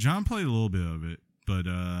 John played a little bit of it, but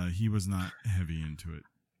he was not heavy into it.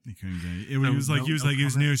 He couldn't get it. He was like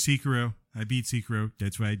no Sekiro. I beat Sekiro.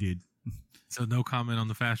 That's what I did. So no comment on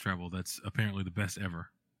the fast travel. That's apparently the best ever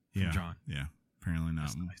from John. Yeah, apparently not.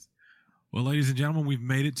 That's nice. Well, ladies and gentlemen, we've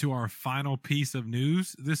made it to our final piece of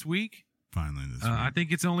news this week. Finally this week. I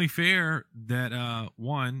think it's only fair that,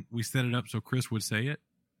 one, we set it up so Chris would say it.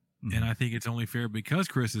 Mm-hmm. And I think it's only fair because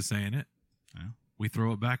Chris is saying it. Yeah. We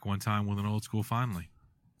throw it back one time with an old school finally.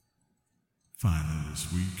 Finally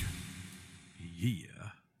this week. Yeah.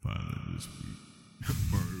 Finally this week.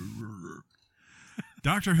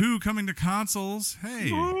 Doctor Who coming to consoles.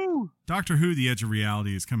 Hey. Woo! Doctor Who, The Edge of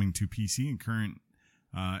Reality is coming to PC and current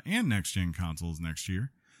and next-gen consoles next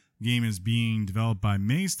year. The game is being developed by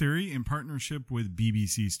Maze Theory in partnership with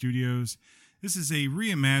BBC Studios. This is a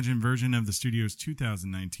reimagined version of the studio's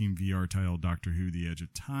 2019 VR title, Doctor Who, The Edge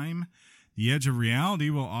of Time. The Edge of Reality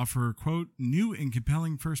will offer, quote, new and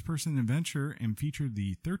compelling first-person adventure and feature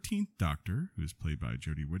the 13th Doctor, who is played by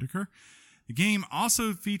Jodie Whittaker. The game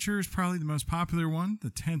also features probably the most popular one, the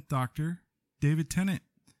 10th Doctor, David Tennant.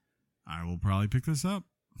 I will probably pick this up.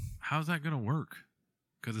 How's that going to work?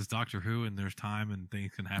 Because it's Doctor Who and there's time and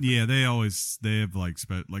things can happen. Yeah, they have like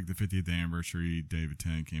the 50th anniversary. David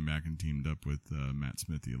Tennant came back and teamed up with Matt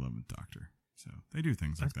Smith, the 11th Doctor. So they do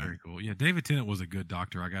things like that. That's very cool. Yeah, David Tennant was a good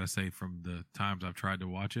Doctor. I got to say, from the times I've tried to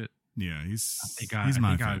watch it. Yeah, he's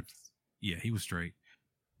my favorite. Yeah, he was straight.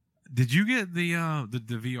 Did you get the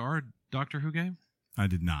VR Doctor Who game? I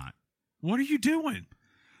did not. What are you doing?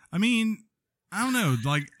 I mean, I don't know.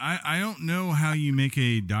 Like, I don't know how you make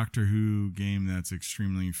a Doctor Who game that's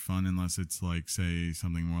extremely fun unless it's like, say,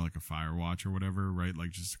 something more like a Firewatch or whatever, right?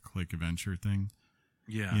 Like just a click adventure thing.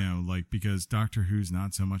 Yeah. You know, like, because Doctor Who's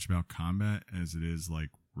not so much about combat as it is like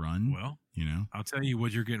run. Well, you know, I'll tell you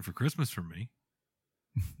what you're getting for Christmas from me.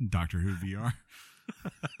 Doctor Who VR.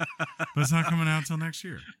 But it's not coming out till next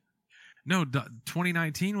year. No,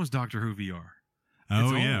 2019 was Doctor Who VR.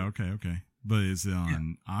 Oh, yeah. Okay. But is it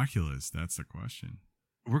on Oculus? That's the question.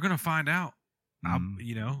 We're gonna find out. I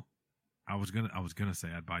was gonna say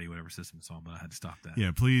I'd buy you whatever system it's on, but I had to stop that. Yeah,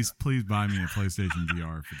 please buy me a PlayStation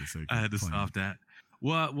VR for the sake. I had to stop that.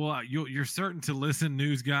 Well, you're certain to listen,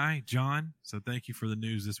 news guy John. So thank you for the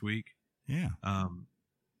news this week. Yeah.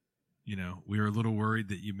 We were a little worried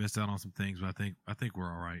that you missed out on some things, but I think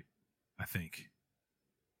we're all right. I think.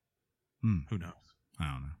 Who knows? I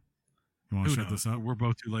don't know. You want to shut this up? We're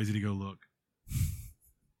both too lazy to go look.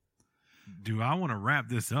 Do I want to wrap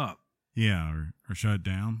this up? Yeah, or shut it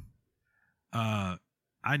down? I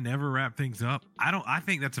never wrap things up. I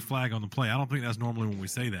think that's a flag on the play. I don't think that's normally when we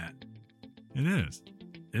say that. It is.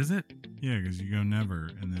 Is it? Yeah, because you go never,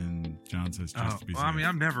 and then John says just to be safe. I mean,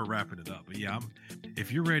 I'm never wrapping it up. But yeah,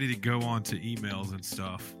 if you're ready to go on to emails and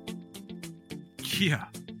stuff, yeah.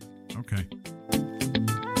 Okay.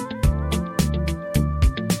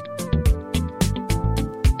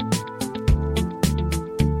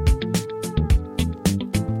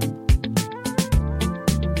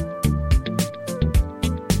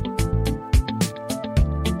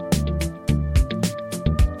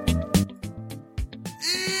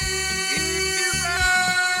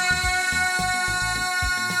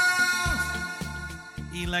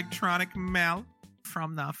 Electronic mail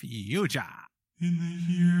from the future. In the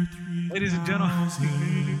year 3000. Ladies and gentlemen,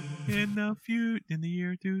 in the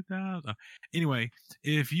year 2000. Anyway,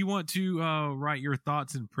 if you want to write your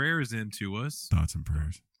thoughts and prayers into us. Thoughts and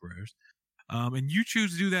prayers. And you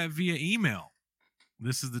choose to do that via email.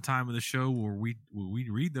 This is the time of the show where we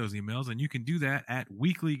read those emails, and you can do that at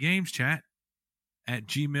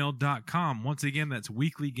weeklygameschat@gmail.com. Once again, that's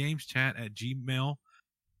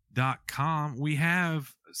weeklygameschat@gmail.com. We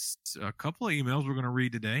have a couple of emails we're going to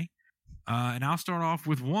read today. And I'll start off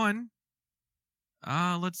with one.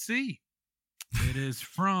 Let's see. It is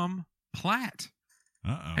from Platt.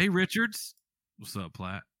 Uh-oh. Hey, Richards. What's up,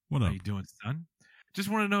 Platt? What up? How you doing, son? Just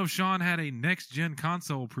want to know if Sean had a next-gen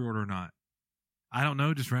console pre-order or not. I don't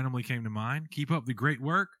know. Just randomly came to mind. Keep up the great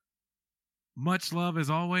work. Much love as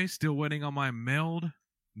always. Still waiting on my mailed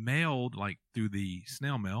like through the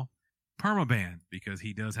snail mail, permaband, because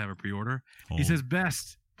he does have a pre-order. He says,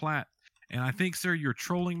 best, Platt. And I think, sir, you're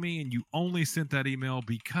trolling me, and you only sent that email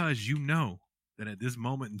because you know that at this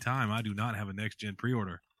moment in time, I do not have a next-gen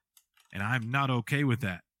pre-order. And I'm not okay with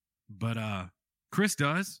that. But Chris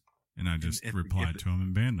does. And I just replied to him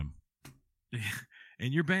and banned him.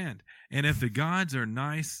 And you're banned. And if the gods are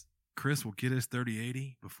nice, Chris will get his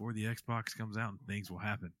 3080 before the Xbox comes out, and things will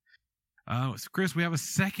happen. So Chris, we have a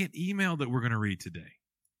second email that we're going to read today.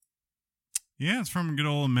 Yeah, it's from good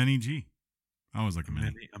old Manny G. I was like a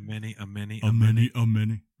mini. A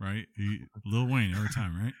mini. Right? Lil Wayne every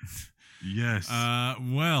time, right? Yes.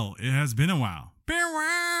 Well, it has been a while.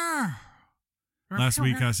 Beware! Last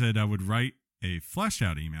week I said I would write a fleshed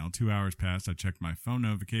out email. 2 hours passed. I checked my phone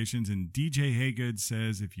notifications, and DJ Haygood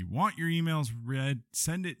says, if you want your emails read,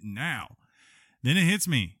 send it now. Then it hits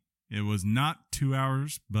me. It was not 2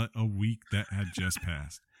 hours, but a week that had just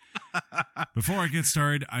passed. Before I get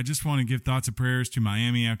started, I just want to give thoughts and prayers to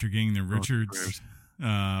Miami after getting the Richards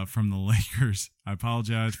from the Lakers. I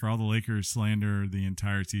apologize for all the Lakers slander the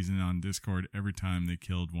entire season on Discord every time they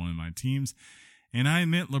killed one of my teams. And I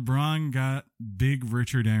admit LeBron got big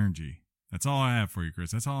Richard energy. That's all I have for you,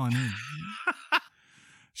 Chris. That's all I need.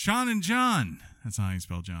 Sean and John. That's not how you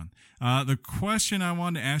spell John. The question I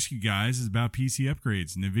wanted to ask you guys is about PC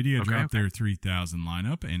upgrades. NVIDIA dropped their 3000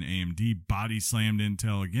 lineup, and AMD body slammed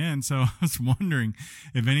Intel again. So I was wondering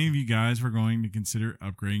if any of you guys were going to consider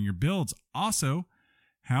upgrading your builds. Also,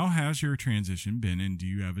 how has your transition been, and do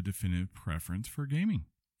you have a definitive preference for gaming?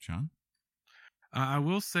 Sean? I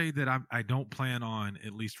will say that I don't plan on,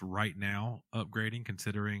 at least right now, upgrading,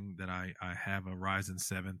 considering that I have a Ryzen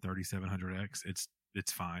 7 3700X.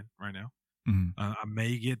 It's fine right now. Mm-hmm. I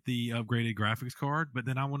may get the upgraded graphics card, but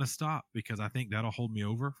then I want to stop because I think that'll hold me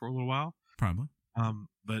over for a little while. Probably.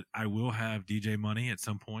 But I will have DJ money at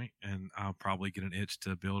some point, and I'll probably get an itch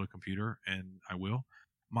to build a computer, and I will.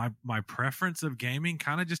 My preference of gaming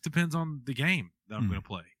kind of just depends on the game that I'm going to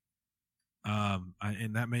play.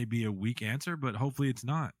 And that may be a weak answer, but hopefully it's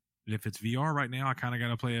not. If it's VR right now, I kind of got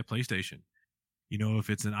to play a PlayStation. If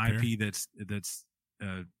it's an IP that's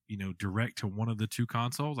direct to one of the two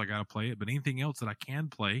consoles, I got to play it. But anything else that I can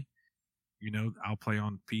play, I'll play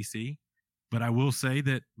on PC. But I will say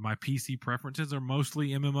that my PC preferences are mostly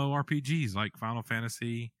MMORPGs like Final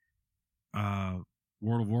Fantasy,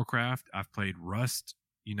 World of Warcraft. I've played Rust,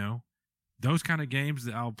 those kind of games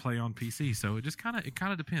that I'll play on PC. So it kind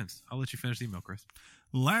of depends. I'll let you finish the email, Chris.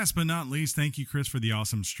 Last but not least, thank you, Chris, for the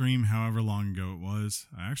awesome stream, however long ago it was.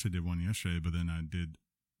 I actually did one yesterday, but then I did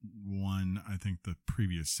one, I think, the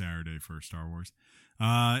previous Saturday for Star Wars.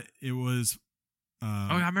 It was...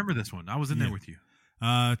 I remember this one. I was in there with you.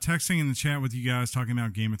 Texting in the chat with you guys, talking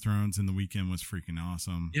about Game of Thrones, and the weekend was freaking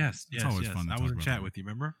awesome. Yes, it's always fun to I talk was in about chat that. with you,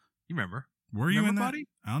 remember? You remember? Were you in that? Buddy?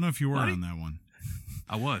 I don't know if you were on that one.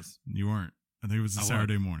 I was. You weren't. I think it was a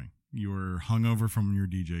Saturday morning. You were hungover from your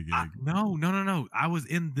DJ gig. No. I was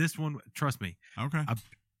in this one. Trust me. Okay.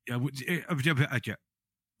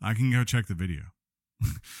 I can go check the video.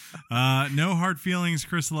 No hard feelings,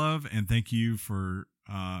 Chris Love, and thank you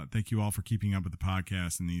all for keeping up with the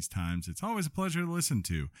podcast in these times. It's always a pleasure to listen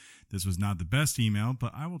to. This was not the best email,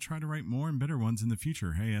 but I will try to write more and better ones in the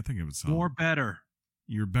future. Hey, I think it was solid. More better.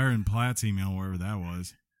 You're better than Platt's email, wherever that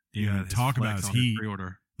was. You didn't talk about his heat.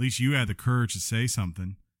 Pre-order. At least you had the courage to say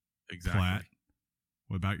something. Exactly. Platt.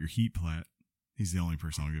 What about your heat, Platt? He's the only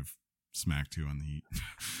person I'll give smack to on the heat.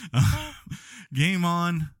 Game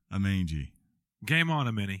on, Amanji. Game on,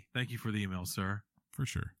 Amini. Thank you for the email, sir. For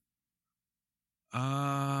sure.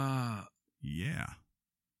 Yeah.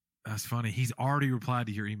 That's funny. He's already replied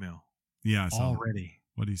to your email. Yeah, I saw already.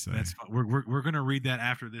 What did he say? That's fun. We're going to read that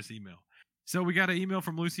after this email. So we got an email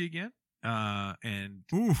from Lucy again. And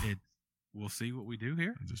we'll see what we do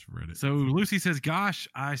here. I just read it. So Lucy says, gosh,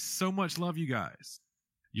 I so much love you guys.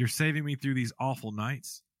 You're saving me through these awful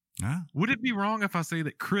nights. Would it be wrong if I say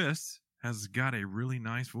that Chris has got a really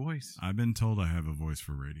nice voice? I've been told I have a voice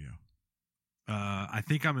for radio. I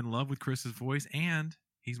think I'm in love with Chris's voice, and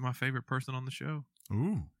he's my favorite person on the show.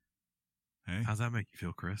 Ooh. Hey. How's that make you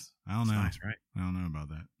feel, Chris? I don't know. Nice, right? I don't know about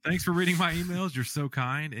that. Thanks for reading my emails. You're so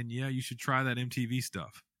kind. And yeah, you should try that MTV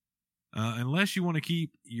stuff. Unless you want to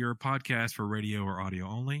keep your podcast for radio or audio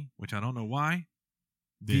only, which I don't know why.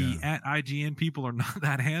 The at IGN people are not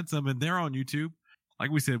that handsome, and they're on YouTube. Like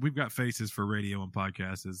we said, we've got faces for radio and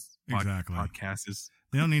podcasts. Exactly. Podcasts.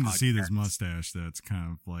 They don't need to see this mustache that's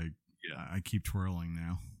kind of like, I keep twirling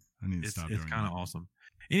now. I need to stop doing that. It's kind of awesome.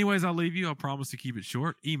 Anyways, I'll leave you. I'll promise to keep it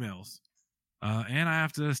short. Emails. And I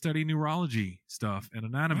have to study neurology stuff and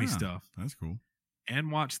anatomy stuff. That's cool.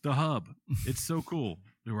 And watch The Hub. It's so cool.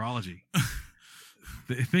 Neurology.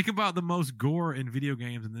 Think about the most gore in video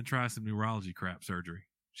games and then try some neurology crap surgery.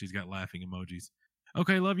 She's got laughing emojis.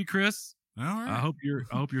 Okay, love you, Chris. All right. I hope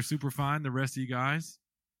you're super fine. The rest of you guys.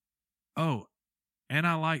 Oh, and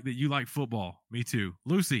I like that you like football. Me too.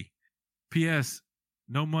 Lucy. P.S.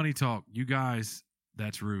 No money talk. You guys,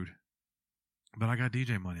 that's rude. But I got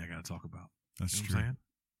DJ money I got to talk about. That's you know true. What I'm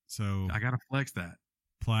So saying? I got to flex that.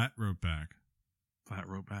 Platt wrote back.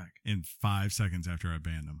 In 5 seconds after I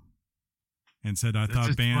banned him. And said, I That's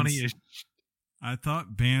thought bans. Funny I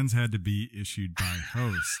thought bans had to be issued by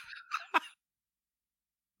host.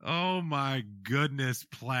 Oh my goodness,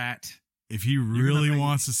 Platt. If he really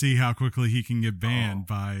wants to see how quickly he can get banned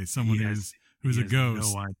by someone who's a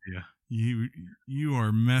ghost, no idea. You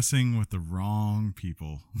are messing with the wrong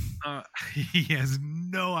people. He has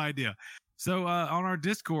no idea. So on our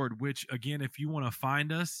Discord, which again, if you want to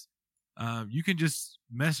find us, you can just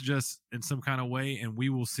message us in some kind of way and we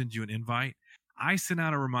will send you an invite. I sent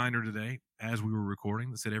out a reminder today as we were recording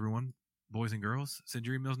that said, everyone, boys and girls, send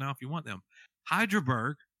your emails now if you want them.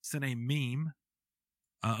 Hydraberg sent a meme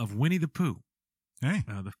of Winnie the Pooh. Hey.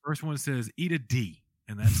 The first one says, eat a D,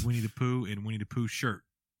 and that's Winnie the Pooh in Winnie the Pooh shirt.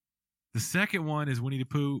 The second one is Winnie the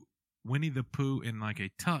Pooh in like a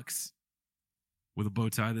tux with a bow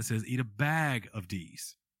tie that says, eat a bag of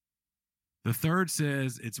D's. The third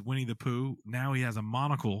says it's Winnie the Pooh. Now he has a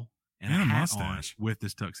monocle and a mustache with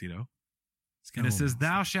this tuxedo. And it says,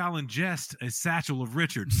 thou shalt ingest a satchel of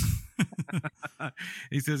Richards.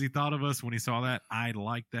 He says he thought of us when he saw that. I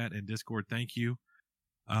like that in Discord. Thank you.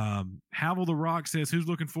 Havel the Rock says, who's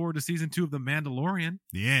looking forward to season 2 of The Mandalorian?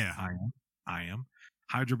 Yeah. I am.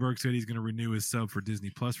 Hydraberg said he's going to renew his sub for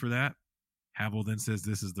Disney Plus for that. Havel then says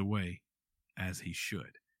this is the way, as he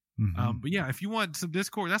should. Mm-hmm. But yeah, if you want some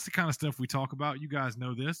Discord, that's the kind of stuff we talk about. You guys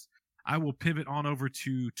know this. I will pivot on over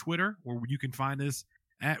to Twitter, where you can find us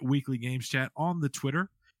at Weekly Games Chat on the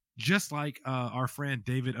Twitter, just like our friend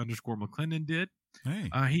David _McClendon did. Hey.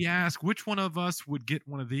 He asked, which one of us would get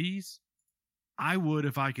one of these? I would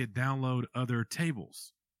if I could download other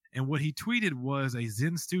tables. And what he tweeted was a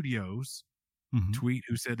Zen Studios tweet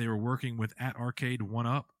who said they were working with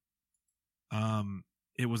 @Arcade1Up.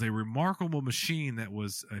 It was a remarkable machine that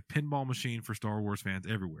was a pinball machine for Star Wars fans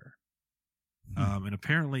everywhere. And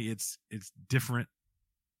apparently it's different.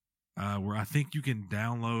 Where I think you can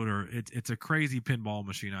download, or it's a crazy pinball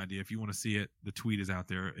machine idea. If you want to see it, the tweet is out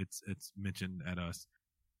there. It's mentioned at us.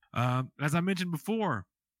 As I mentioned before,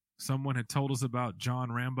 someone had told us about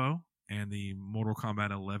John Rambo and the Mortal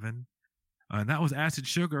Kombat 11. And that was Acid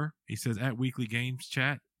Sugar. He says at Weekly Games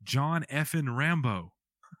Chat, John effing Rambo.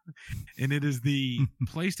 And it is the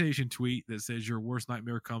PlayStation tweet that says your worst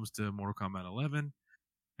nightmare comes to Mortal Kombat 11.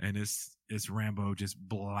 And it's Rambo just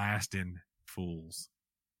blasting fools.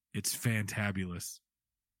 It's fantabulous.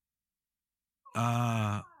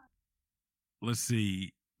 Let's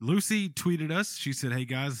see. Lucy tweeted us. She said, hey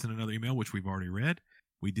guys, send another email, which we've already read.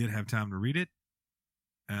 We did have time to read it.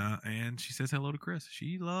 And she says hello to Chris.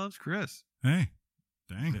 She loves Chris. Hey,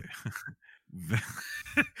 dang.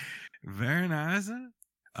 Very nice.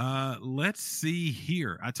 Let's see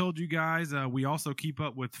here. I told you guys, we also keep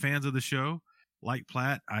up with fans of the show. Like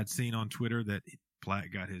Platt, I'd seen on Twitter that Platt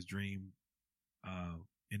got his dream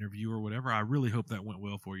interview or whatever. I really hope that went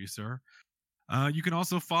well for you, sir. You can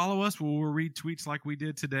also follow us. We'll read tweets like we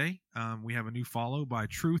did today. We have a new follow by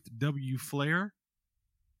Truth W Flair.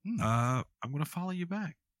 I'm going to follow you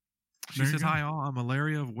back. She says, hi all, I'm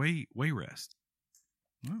Malaria of Wayrest.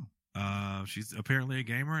 Oh. She's apparently a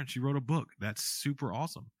gamer and she wrote a book. That's super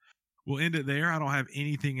awesome. We'll end it there. I don't have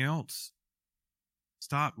anything else.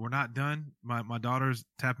 Stop. We're not done. My daughter's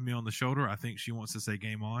tapping me on the shoulder. I think she wants to say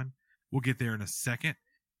game on. We'll get there in a second.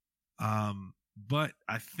 But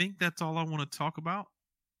I think that's all I want to talk about.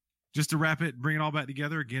 Just to wrap it, bring it all back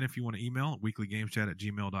together. Again, if you want to email,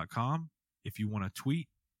 weeklygameschat@gmail.com. If you want to tweet,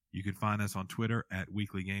 you can find us on Twitter at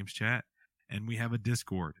Weekly Games Chat. And we have a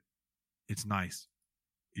Discord. It's nice.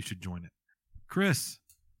 You should join it. Chris.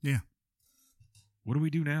 Yeah. What do we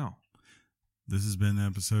do now? This has been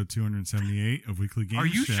episode 278 of Weekly Games Chat. Are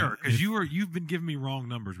you sure? Because you've been giving me wrong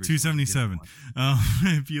numbers recently. 277.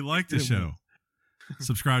 If you like the show,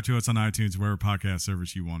 subscribe to us on iTunes, wherever podcast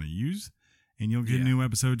service you want to use, and you'll get a new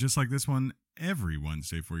episode just like this one every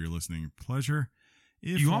Wednesday for your listening pleasure.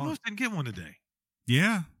 You almost didn't get one today.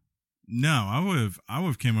 Yeah. No, I would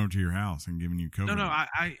have came over to your house and given you COVID. No,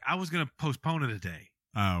 I was going to postpone it a day.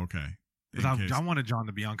 Oh, okay. Because I wanted John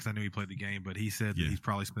to be on because I knew he played the game, but he said that he's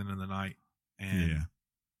probably spending the night and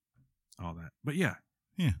all that. But yeah.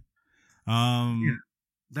 If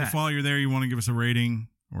while you're there, you want to give us a rating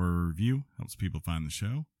or a review, helps people find the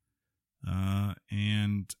show.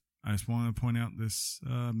 And I just want to point out this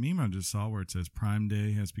meme I just saw where it says Prime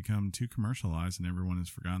Day has become too commercialized and everyone has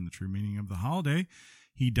forgotten the true meaning of the holiday.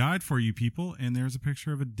 He died for you people, and there's a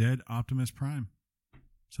picture of a dead Optimus Prime.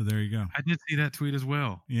 So there you go. I did see that tweet as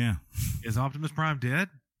well. Yeah. Is Optimus Prime dead?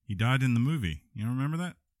 He died in the movie. You don't remember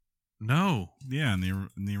that? No. Yeah, in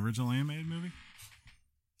the original animated movie.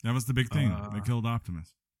 That was the big thing. They killed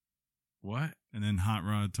Optimus. What? And then Hot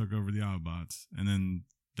Rod took over the Autobots, and then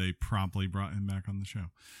they promptly brought him back on the show.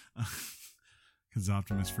 Because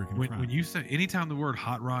Optimus freaking Prime. When you say, anytime the word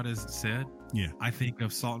hot rod is said, yeah, I think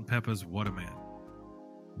of Salt and Pepper's What a Man.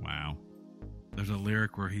 Wow. There's a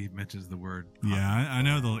lyric where he mentions the word. Yeah, I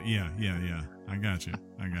know the. Yeah. I got you.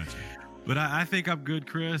 But I think I'm good,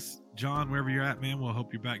 Chris. John, wherever you're at, man, we'll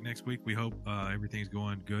hope you're back next week. We hope everything's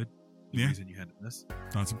going good. The reason you had to miss.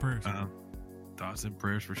 Thoughts and prayers. Thoughts and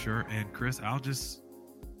prayers for sure. And Chris, I'll just.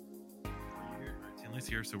 Tinley's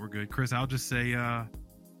here, so we're good. Chris, I'll just say,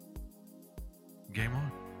 game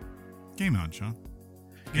on. Game on, Sean.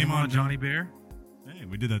 Game on, Johnny Bear. Hey,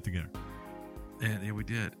 we did that together. And yeah, we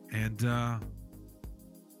did. And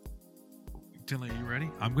Tinley, are you ready?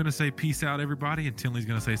 I'm going to say peace out, everybody, and Tinley's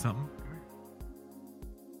going to say something.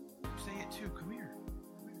 Say it too. Come here.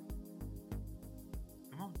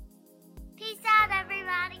 Come on. Peace out,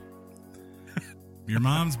 everybody. Your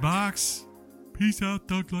mom's box. Peace out,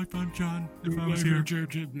 Thug Life. I'm John. If I was here.